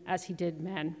champion as he did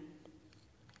men."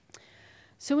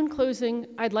 So in closing,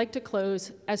 I'd like to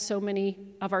close as so many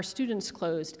of our students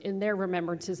closed in their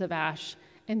remembrances of Ash,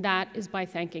 and that is by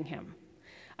thanking him.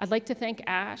 I'd like to thank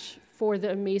Ash for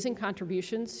the amazing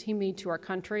contributions he made to our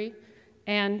country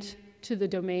and to the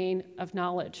domain of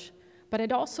knowledge. But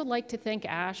I'd also like to thank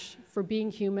Ash for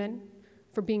being human,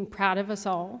 for being proud of us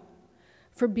all,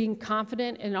 for being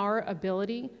confident in our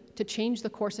ability to change the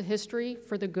course of history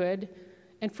for the good,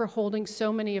 and for holding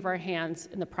so many of our hands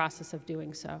in the process of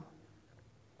doing so.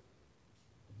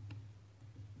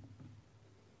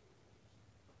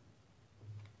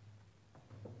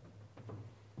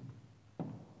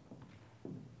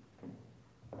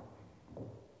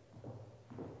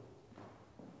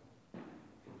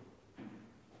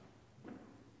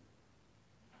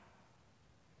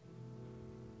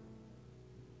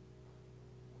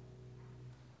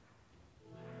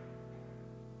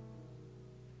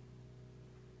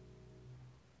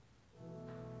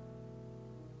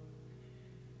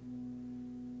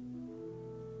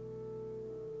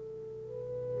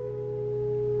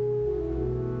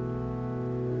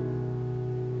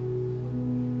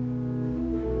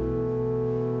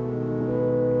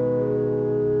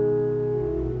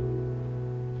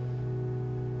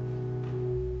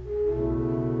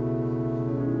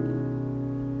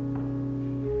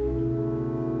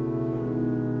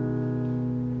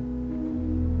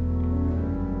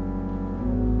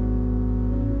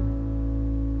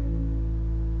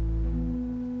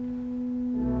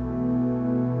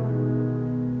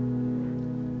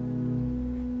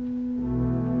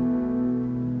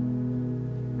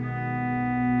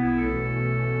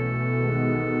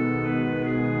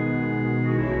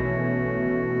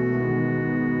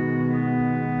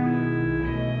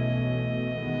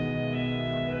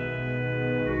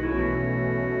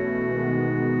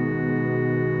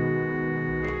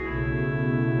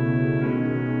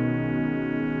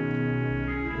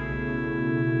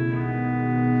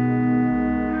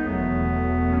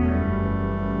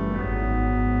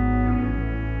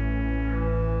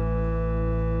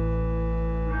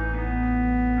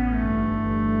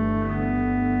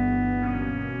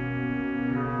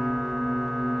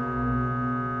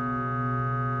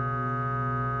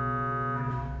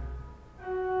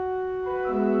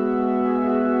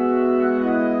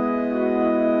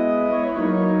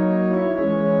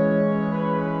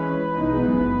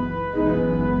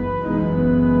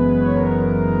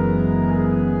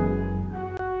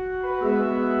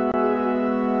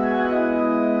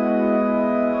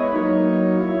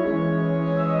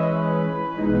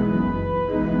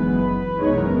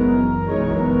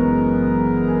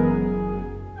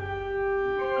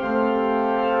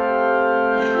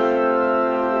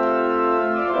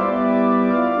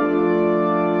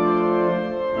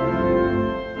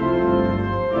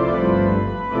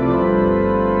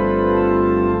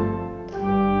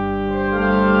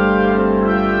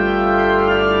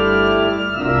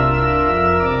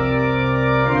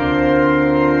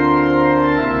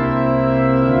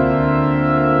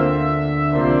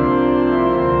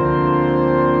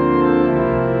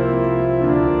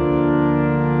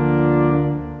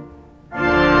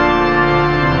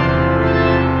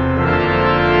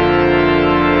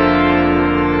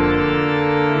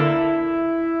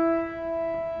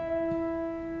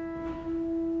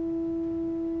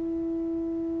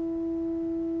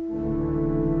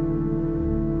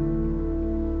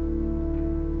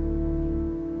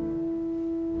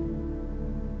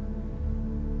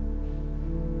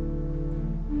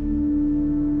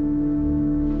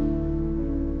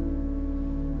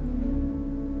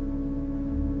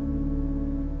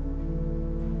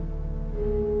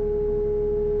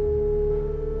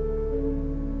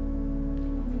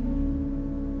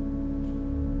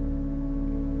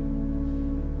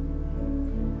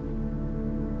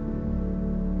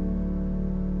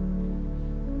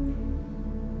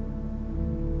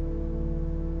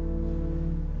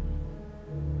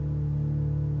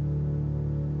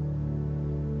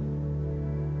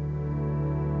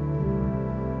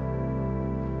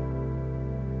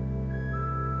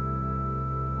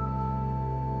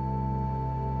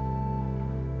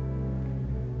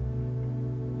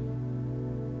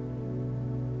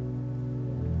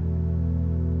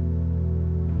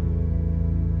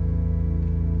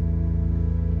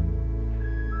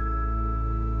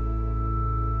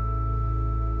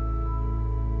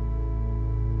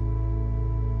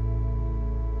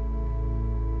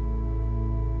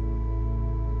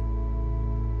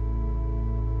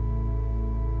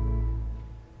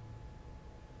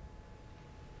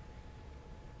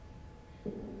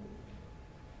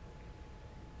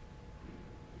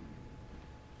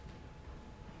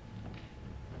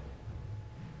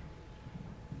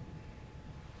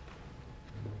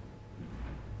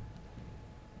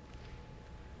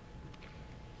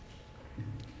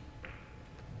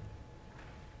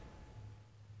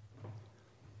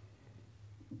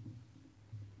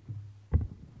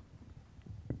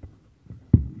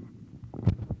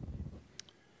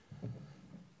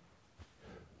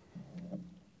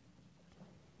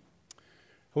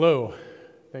 Hello,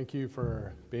 thank you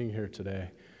for being here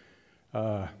today.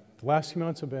 The last few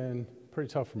months have been pretty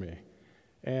tough for me,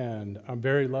 and I'm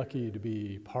very lucky to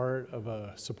be part of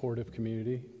a supportive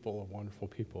community full of wonderful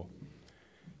people.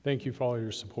 Thank you for all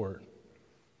your support.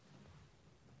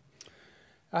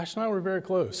 Ash and I were very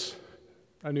close.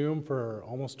 I knew him for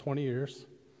almost 20 years.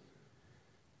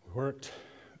 We worked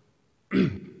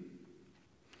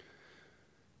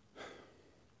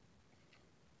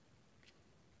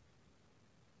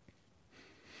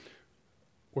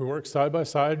We worked side by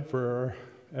side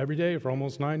every day for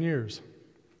almost 9 years.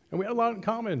 And we had a lot in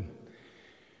common.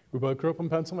 We both grew up in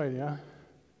Pennsylvania.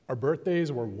 Our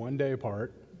birthdays were 1 day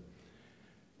apart.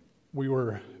 We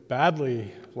were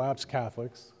badly lapsed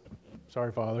Catholics.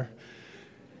 Sorry, Father.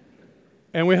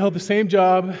 And we held the same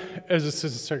job as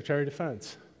Assistant Secretary of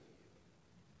Defense.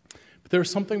 But there was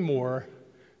something more,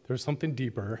 there was something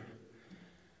deeper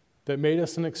that made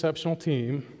us an exceptional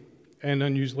team and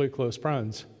unusually close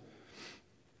friends.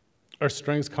 Our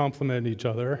strengths complement each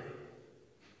other.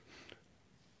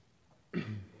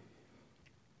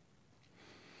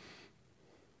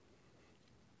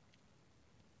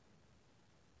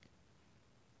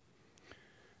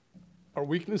 Our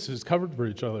weaknesses covered for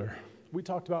each other. We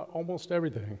talked about almost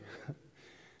everything.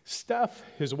 Steph,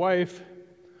 his wife,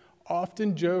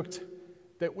 often joked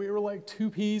that we were like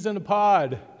two peas in a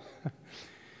pod.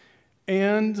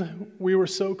 And we were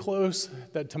so close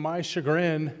that, to my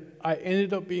chagrin, I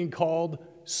ended up being called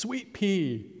Sweet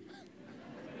Pea.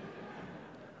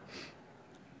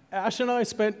 Ash and I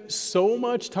spent so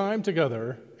much time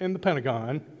together in the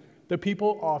Pentagon that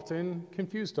people often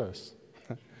confused us.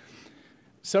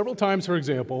 Several times, for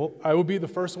example, I would be the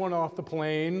first one off the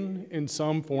plane in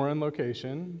some foreign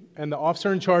location, and the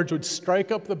officer in charge would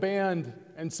strike up the band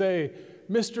and say,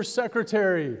 "Mr.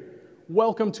 Secretary,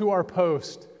 welcome to our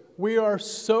post. We are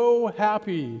so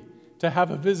happy to have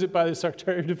a visit by the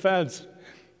Secretary of Defense."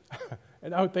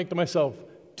 And I would think to myself,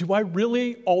 do I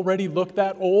really already look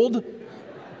that old?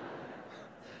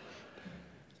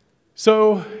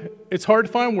 So it's hard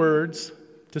to find words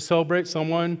to celebrate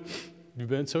someone you've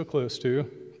been so close to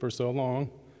for so long.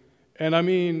 And I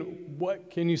mean, what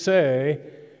can you say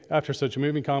after such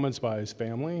moving comments by his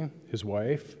family, his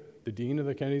wife, the dean of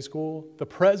the Kennedy School, the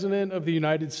President of the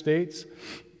United States,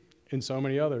 and so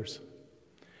many others?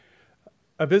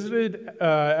 I visited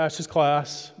Ash's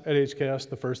class at HKS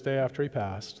the first day after he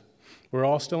passed. We were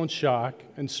all still in shock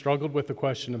and struggled with the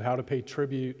question of how to pay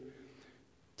tribute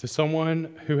to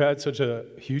someone who had such a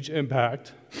huge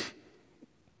impact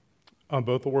on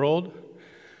both the world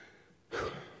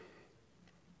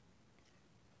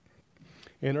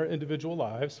and our individual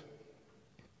lives.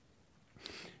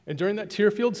 And during that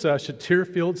tear-filled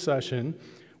session,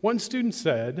 one student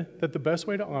said that the best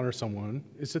way to honor someone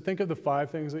is to think of the 5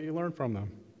 things that you learned from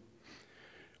them.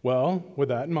 Well, with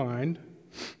that in mind,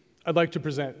 I'd like to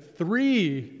present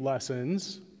 3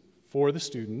 lessons for the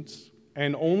students,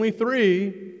 and only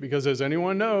 3, because as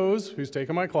anyone knows who's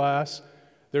taken my class,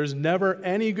 there's never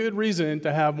any good reason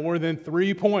to have more than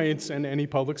 3 points in any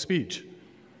public speech.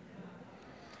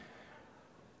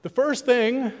 The first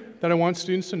thing that I want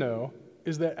students to know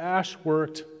is that Ash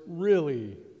worked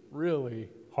really, really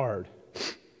hard.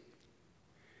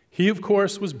 He, of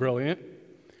course, was brilliant,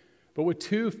 but what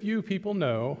too few people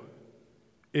know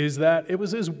is that it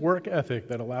was his work ethic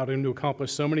that allowed him to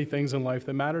accomplish so many things in life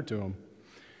that mattered to him.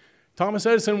 Thomas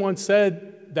Edison once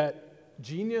said that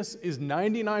genius is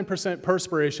 99%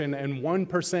 perspiration and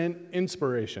 1%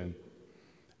 inspiration.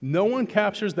 No one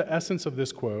captures the essence of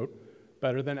this quote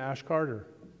better than Ash Carter.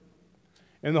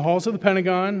 In the halls of the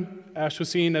Pentagon, Ash was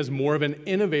seen as more of an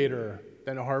innovator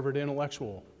than a Harvard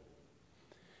intellectual.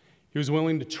 He was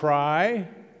willing to try,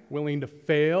 willing to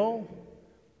fail,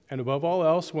 and above all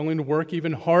else, willing to work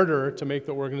even harder to make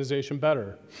the organization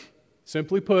better.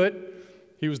 Simply put,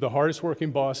 he was the hardest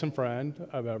working boss and friend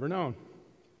I've ever known.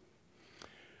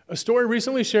 A story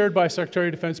recently shared by Secretary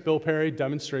of Defense Bill Perry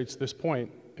demonstrates this point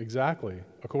exactly.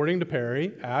 According to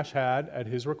Perry, Ash had, at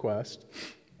his request,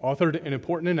 authored an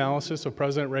important analysis of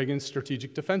President Reagan's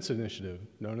Strategic Defense Initiative,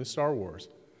 known as Star Wars.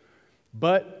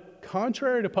 But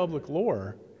contrary to public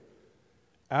lore,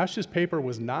 Ash's paper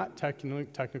was not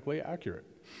technically accurate.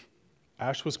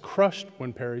 Ash was crushed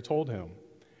when Perry told him.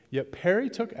 Yet Perry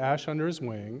took Ash under his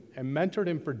wing and mentored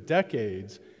him for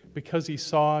decades because he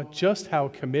saw just how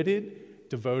committed,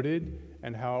 devoted,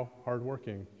 and how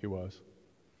hardworking he was.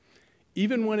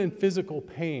 Even when in physical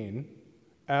pain,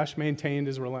 Ash maintained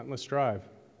his relentless drive.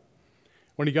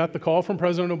 When he got the call from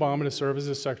President Obama to serve as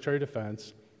his Secretary of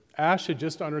Defense, Ash had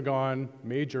just undergone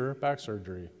major back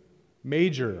surgery.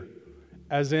 Major,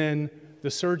 as in the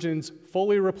surgeons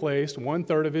fully replaced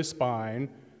 1/3 of his spine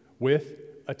with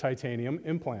a titanium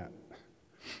implant.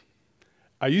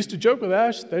 I used to joke with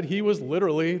Ash that he was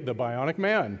literally the bionic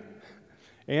man.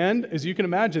 And as you can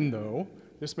imagine, though,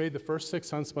 this made the first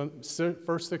six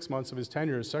months of his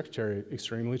tenure as secretary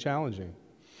extremely challenging.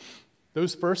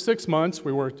 Those first 6 months,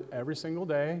 we worked every single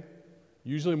day,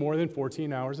 usually more than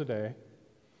 14 hours a day.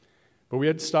 But we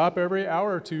had to stop every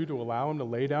hour or two to allow him to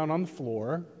lay down on the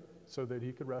floor so that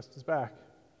he could rest his back.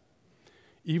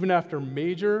 Even after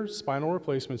major spinal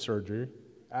replacement surgery,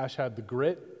 Ash had the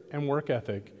grit and work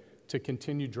ethic to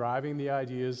continue driving the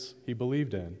ideas he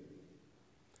believed in.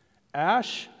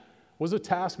 Ash was a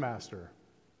taskmaster.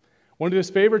 One of his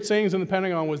favorite sayings in the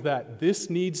Pentagon was that this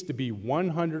needs to be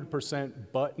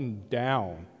 100% buttoned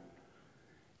down.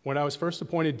 When I was first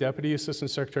appointed Deputy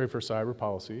Assistant Secretary for Cyber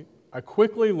Policy, I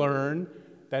quickly learned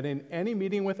that in any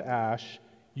meeting with Ash,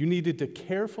 you needed to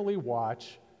carefully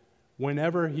watch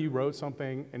whenever he wrote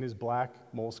something in his black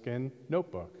moleskin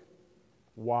notebook.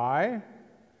 Why?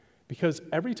 Because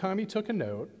every time he took a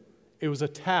note, it was a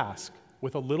task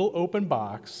with a little open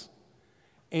box,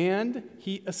 and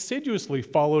he assiduously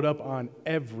followed up on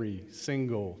every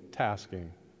single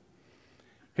tasking.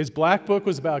 His black book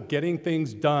was about getting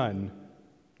things done,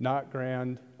 not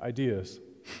grand ideas.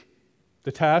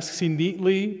 The tasks he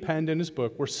neatly penned in his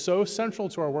book were so central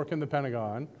to our work in the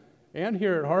Pentagon and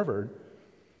here at Harvard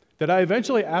that I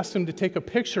eventually asked him to take a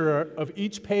picture of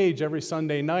each page every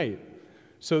Sunday night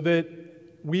so that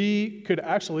we could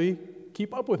actually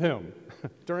keep up with him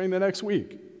during the next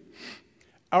week.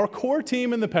 Our core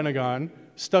team in the Pentagon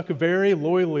stuck very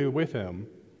loyally with him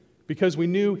because we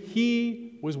knew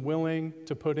he was willing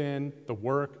to put in the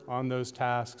work on those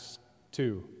tasks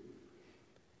too,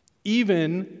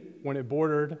 even when it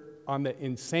bordered on the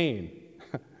insane.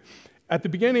 At the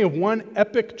beginning of one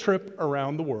epic trip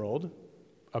around the world,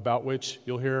 about which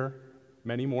you'll hear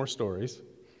many more stories,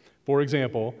 for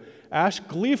example, Ash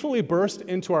gleefully burst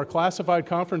into our classified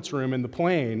conference room in the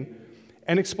plane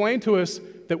and explained to us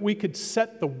that we could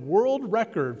set the world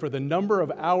record for the number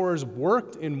of hours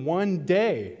worked in one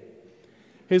day.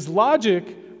 His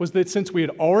logic was that since we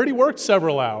had already worked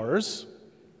several hours,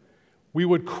 we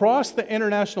would cross the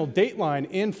international date line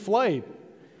in flight,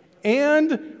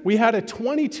 and we had a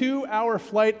 22-hour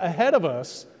flight ahead of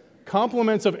us,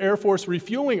 compliments of Air Force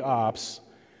refueling ops,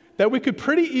 that we could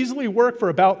pretty easily work for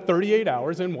about 38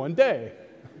 hours in one day.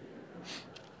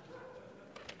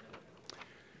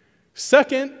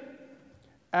 Second,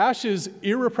 Ash's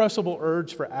irrepressible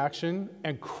urge for action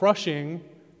and crushing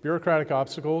bureaucratic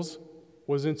obstacles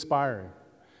was inspiring.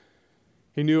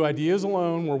 He knew ideas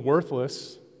alone were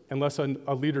worthless unless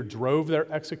a leader drove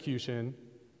their execution,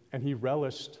 and he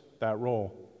relished that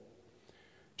role.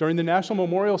 During the National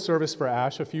Memorial Service for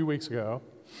Ash a few weeks ago,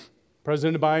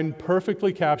 President Biden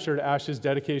perfectly captured Ash's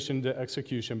dedication to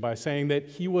execution by saying that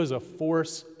he was a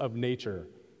force of nature.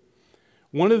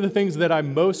 One of the things that I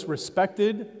most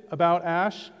respected about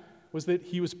Ash was that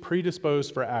he was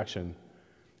predisposed for action.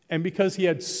 And because he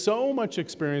had so much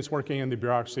experience working in the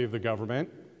bureaucracy of the government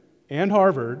and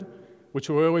Harvard, which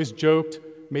we always joked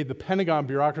made the Pentagon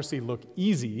bureaucracy look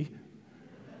easy,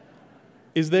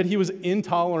 is that he was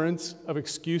intolerant of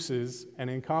excuses and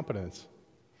incompetence.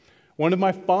 One of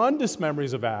my fondest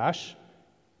memories of Ash,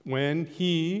 when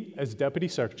he, as deputy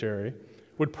secretary,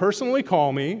 would personally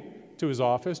call me to his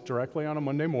office directly on a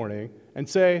Monday morning and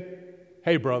say,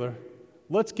 "Hey, brother,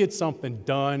 let's get something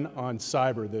done on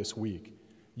cyber this week.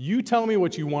 You tell me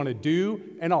what you want to do,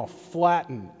 and I'll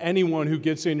flatten anyone who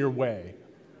gets in your way."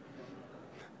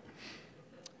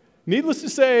 Needless to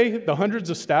say, the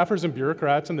hundreds of staffers and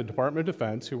bureaucrats in the Department of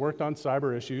Defense who worked on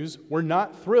cyber issues were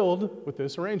not thrilled with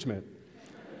this arrangement.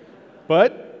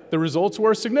 But the results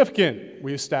were significant.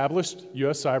 We established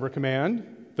U.S. Cyber Command,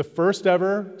 the first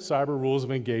ever cyber rules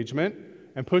of engagement,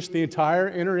 and pushed the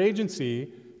entire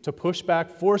interagency to push back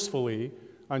forcefully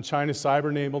on China's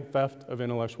cyber-enabled theft of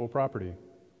intellectual property.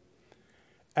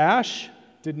 Ash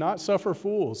did not suffer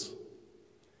fools.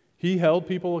 He held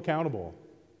people accountable.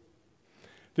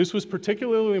 This was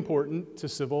particularly important to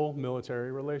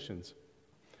civil-military relations.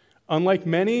 Unlike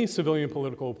many civilian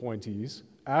political appointees,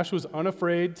 Ash was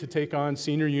unafraid to take on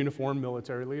senior uniformed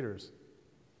military leaders.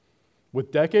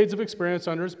 With decades of experience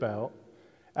under his belt,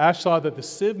 Ash saw that the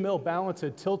civ-mil balance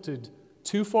had tilted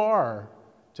too far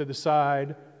to the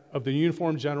side of the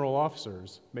uniformed general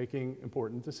officers making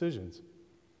important decisions.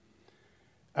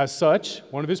 As such,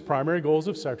 one of his primary goals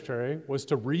as secretary was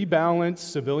to rebalance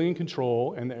civilian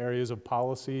control in the areas of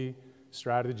policy,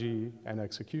 strategy, and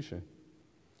execution.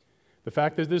 The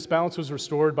fact that this balance was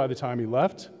restored by the time he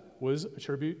left was a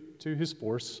tribute to his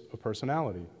force of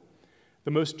personality.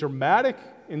 The most dramatic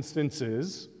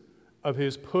instances of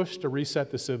his push to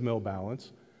reset the civ mil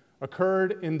balance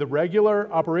occurred in the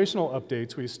regular operational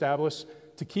updates we established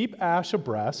to keep Ash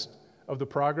abreast of the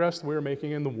progress we were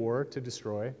making in the war to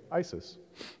destroy ISIS.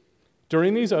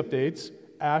 During these updates,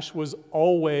 Ash was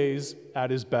always at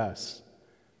his best.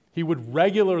 He would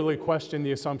regularly question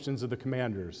the assumptions of the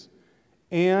commanders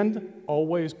and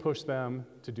always push them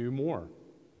to do more.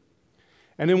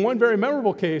 And in one very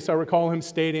memorable case, I recall him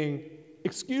stating,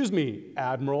 "Excuse me,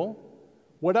 Admiral,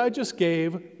 what I just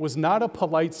gave was not a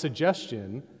polite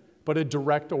suggestion, but a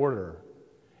direct order.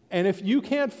 And if you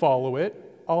can't follow it,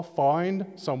 I'll find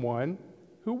someone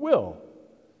who will."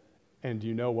 And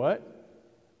you know what?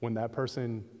 When that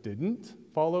person didn't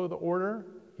follow the order,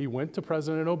 he went to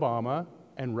President Obama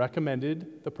and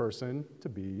recommended the person to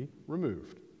be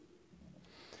removed.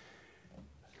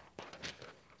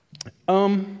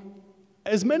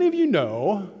 As many of you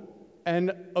know,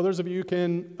 and others of you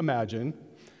can imagine,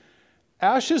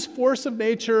 Ash's force of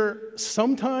nature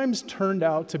sometimes turned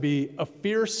out to be a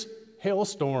fierce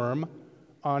hailstorm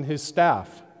on his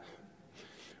staff.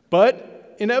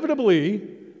 But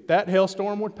inevitably, that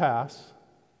hailstorm would pass,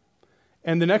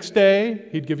 and the next day,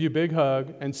 he'd give you a big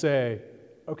hug and say,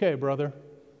 "Okay, brother,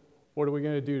 what are we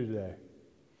going to do today?"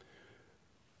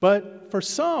 But for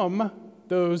some,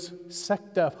 those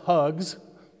sec-def hugs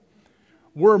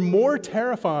were more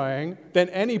terrifying than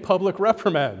any public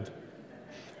reprimand.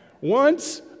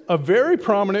 Once, a very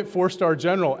prominent four-star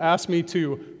general asked me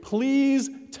to please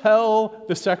tell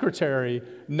the secretary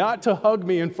not to hug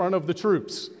me in front of the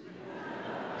troops.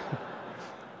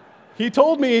 He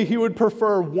told me he would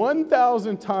prefer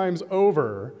 1,000 times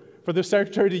over for the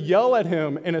secretary to yell at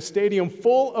him in a stadium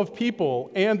full of people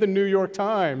and the New York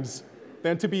Times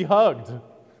than to be hugged.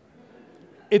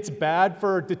 "It's bad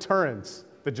for deterrence,"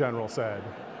 the general said.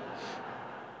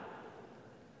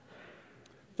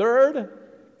 Third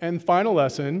and final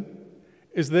lesson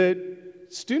is that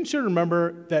students should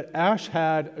remember that Ash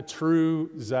had a true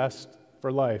zest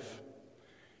for life.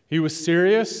 He was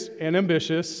serious and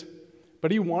ambitious,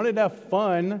 but he wanted to have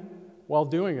fun while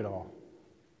doing it all.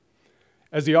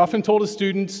 As he often told his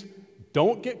students,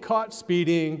 don't get caught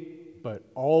speeding, but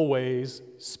always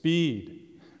speed.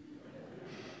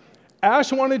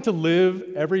 Ash wanted to live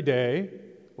every day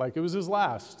like it was his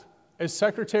last. As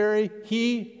secretary,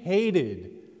 he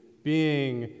hated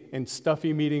being in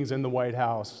stuffy meetings in the White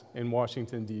House in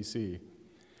Washington, D.C.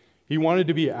 He wanted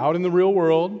to be out in the real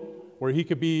world where he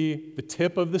could be the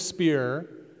tip of the spear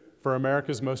for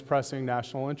America's most pressing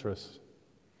national interests.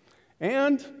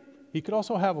 And he could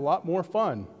also have a lot more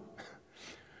fun.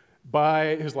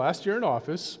 By his last year in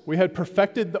office, we had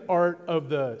perfected the art of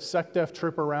the SecDef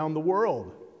trip around the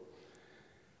world,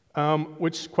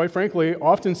 which, quite frankly,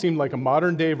 often seemed like a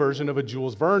modern-day version of a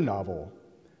Jules Verne novel.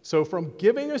 So from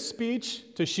giving a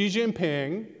speech to Xi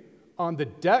Jinping on the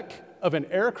deck of an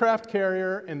aircraft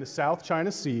carrier in the South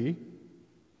China Sea,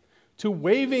 to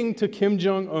waving to Kim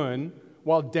Jong-un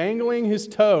while dangling his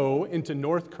toe into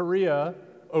North Korea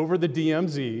over the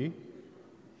DMZ,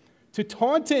 to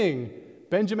taunting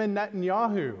Benjamin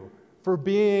Netanyahu for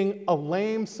being a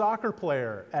lame soccer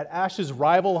player at Ash's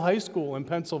rival high school in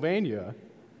Pennsylvania,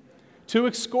 to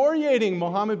excoriating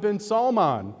Mohammed bin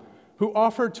Salman, who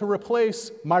offered to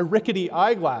replace my rickety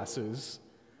eyeglasses,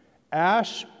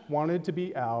 Ash wanted to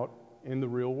be out in the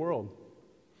real world.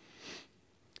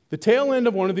 The tail end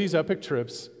of one of these epic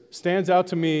trips stands out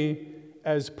to me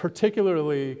as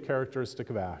particularly characteristic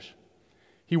of Ash.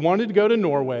 He wanted to go to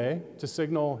Norway to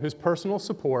signal his personal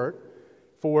support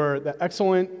for the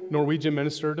excellent Norwegian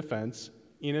Minister of Defense,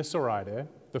 Ine Søreide,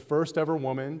 the first ever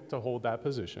woman to hold that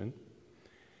position.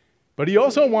 But he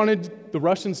also wanted the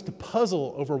Russians to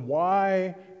puzzle over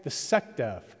why the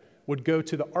SecDef would go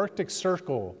to the Arctic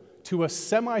Circle to a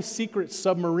semi-secret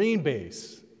submarine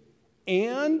base.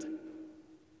 And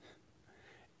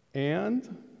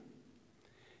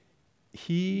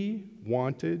he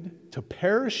wanted to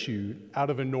parachute out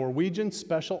of a Norwegian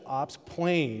special ops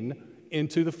plane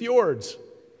into the fjords.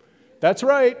 That's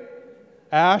right,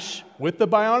 Ash, with the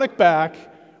bionic back,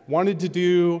 wanted to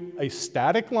do a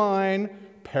static line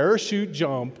parachute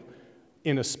jump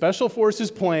in a special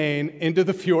forces plane into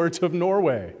the fjords of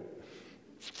Norway.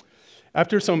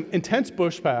 After some intense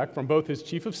pushback from both his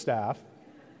chief of staff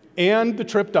and the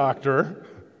trip doctor,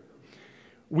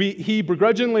 he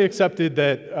begrudgingly accepted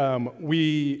that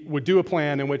we would do a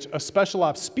plan in which a special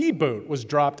ops speedboat was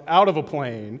dropped out of a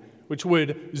plane, which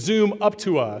would zoom up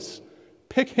to us,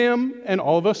 pick him and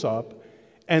all of us up,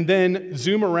 and then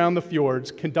zoom around the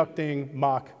fjords conducting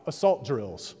mock assault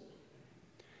drills.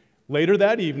 Later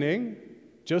that evening,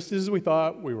 just as we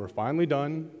thought we were finally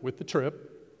done with the trip,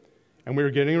 and we were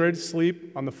getting ready to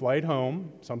sleep on the flight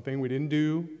home, something we didn't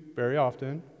do very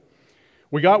often.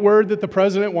 We got word that the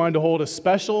president wanted to hold a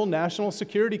special National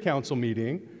Security Council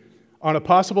meeting on a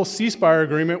possible ceasefire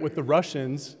agreement with the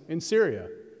Russians in Syria.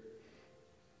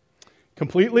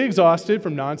 Completely exhausted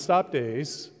from nonstop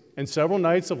days and several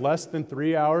nights of less than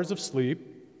 3 hours of sleep,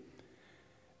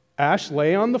 Ash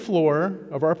lay on the floor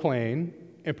of our plane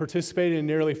and participated in a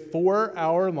nearly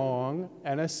 4-hour-long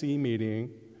NSC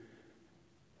meeting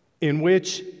in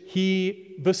which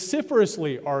he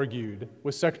vociferously argued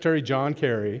with Secretary John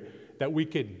Kerry that we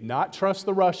could not trust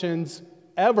the Russians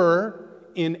ever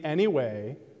in any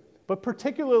way, but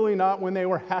particularly not when they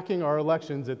were hacking our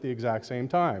elections at the exact same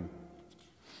time.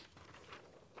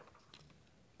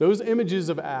 Those images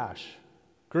of Ash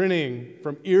grinning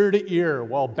from ear to ear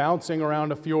while bouncing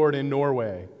around a fjord in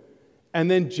Norway,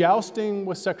 and then jousting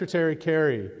with Secretary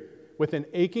Kerry with an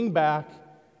aching back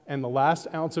and the last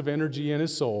ounce of energy in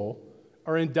his soul,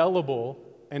 are indelible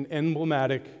and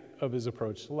emblematic of his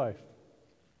approach to life.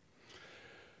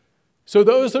 So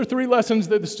those are 3 lessons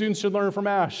that the students should learn from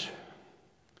Ash.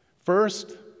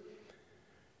 First,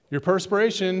 your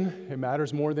perspiration, it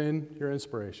matters more than your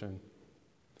inspiration.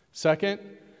 Second,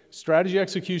 strategy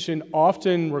execution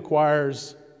often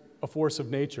requires a force of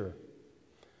nature.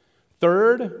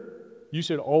 Third, you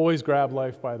should always grab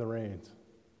life by the reins.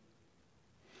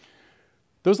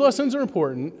 Those lessons are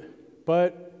important,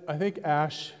 but I think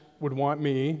Ash would want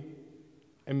me,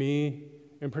 and me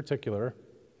in particular,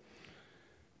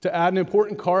 to add an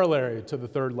important corollary to the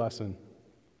third lesson.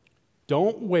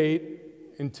 Don't wait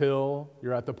until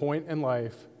you're at the point in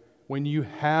life when you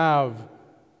have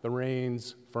the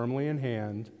reins firmly in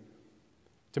hand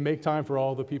to make time for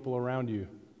all the people around you.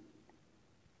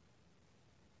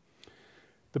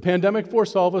 The pandemic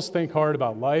forced all of us to think hard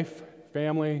about life,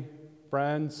 family,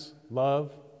 friends,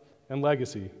 love, and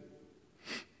legacy.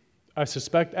 I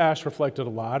suspect Ash reflected a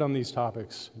lot on these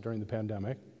topics during the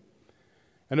pandemic.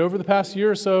 And over the past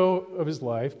year or so of his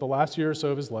life, the last year or so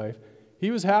of his life,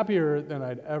 he was happier than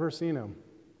I'd ever seen him.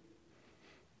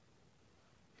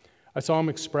 I saw him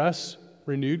express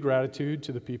renewed gratitude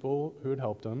to the people who had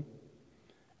helped him,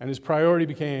 and his priority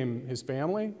became his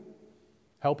family,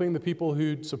 helping the people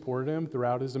who'd supported him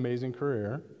throughout his amazing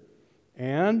career,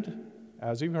 and,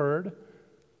 as you've heard,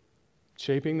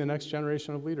 shaping the next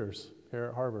generation of leaders here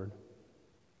at Harvard.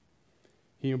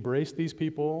 He embraced these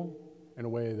people in a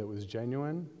way that was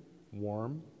genuine,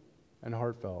 warm, and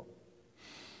heartfelt.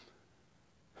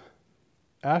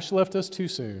 Ash left us too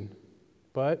soon,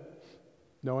 but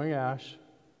knowing Ash,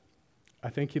 I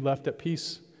think he left at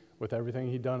peace with everything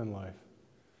he'd done in life.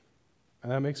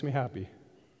 And that makes me happy.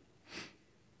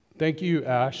 Thank you,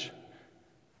 Ash,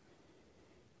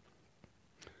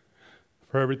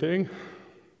 for everything.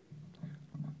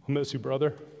 I'll miss you,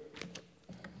 brother.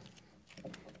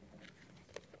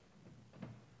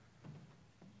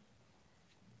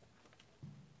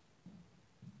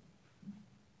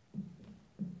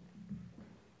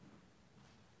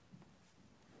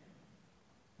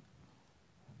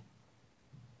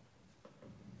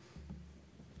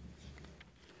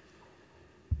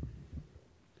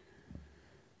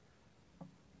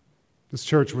 This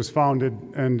church was founded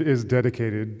and is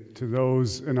dedicated to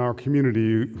those in our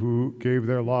community who gave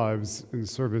their lives in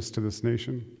service to this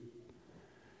nation.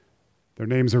 Their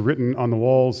names are written on the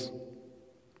walls.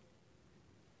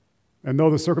 And though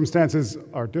the circumstances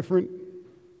are different,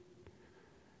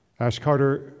 Ash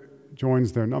Carter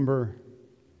joins their number,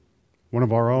 one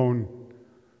of our own,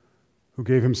 who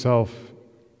gave himself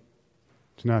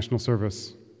to national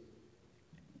service,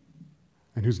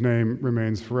 and whose name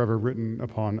remains forever written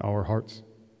upon our hearts.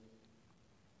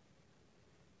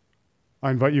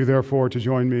 I invite you, therefore, to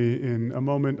join me in a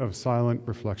moment of silent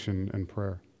reflection and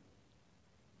prayer.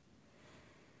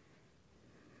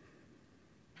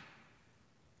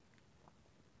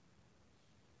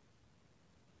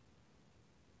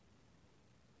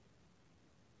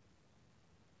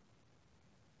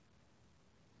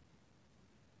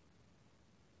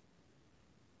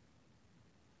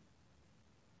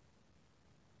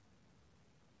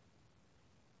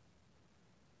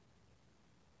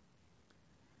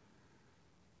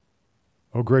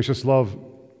 O gracious love,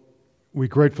 we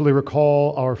gratefully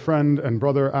recall our friend and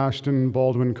brother Ashton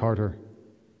Baldwin Carter,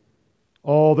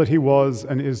 all that he was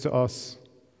and is to us,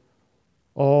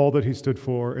 all that he stood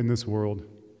for in this world.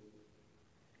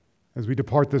 As we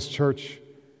depart this church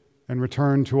and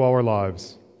return to our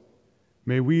lives,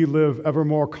 may we live ever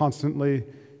more constantly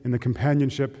in the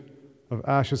companionship of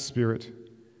Ash's spirit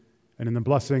and in the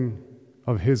blessing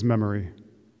of his memory.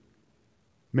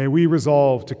 May we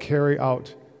resolve to carry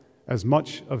out as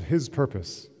much of his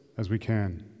purpose as we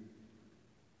can.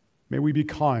 May we be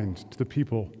kind to the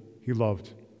people he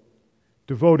loved,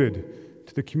 devoted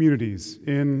to the communities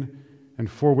in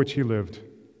and for which he lived,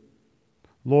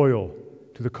 loyal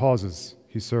to the causes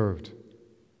he served.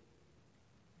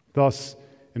 Thus,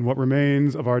 in what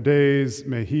remains of our days,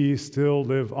 may he still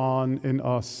live on in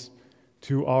us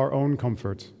to our own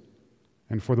comfort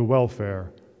and for the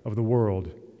welfare of the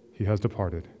world he has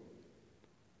departed.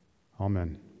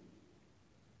 Amen.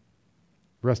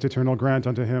 Rest eternal grant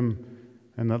unto him,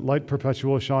 and that light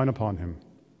perpetual shine upon him.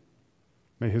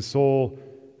 May his soul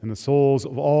and the souls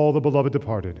of all the beloved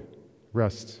departed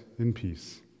rest in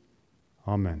peace.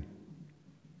 Amen.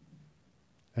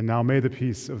 And now may the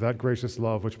peace of that gracious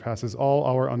love which passes all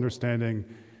our understanding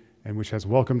and which has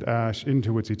welcomed Ash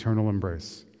into its eternal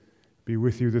embrace be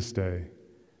with you this day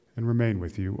and remain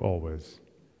with you always.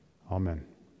 Amen.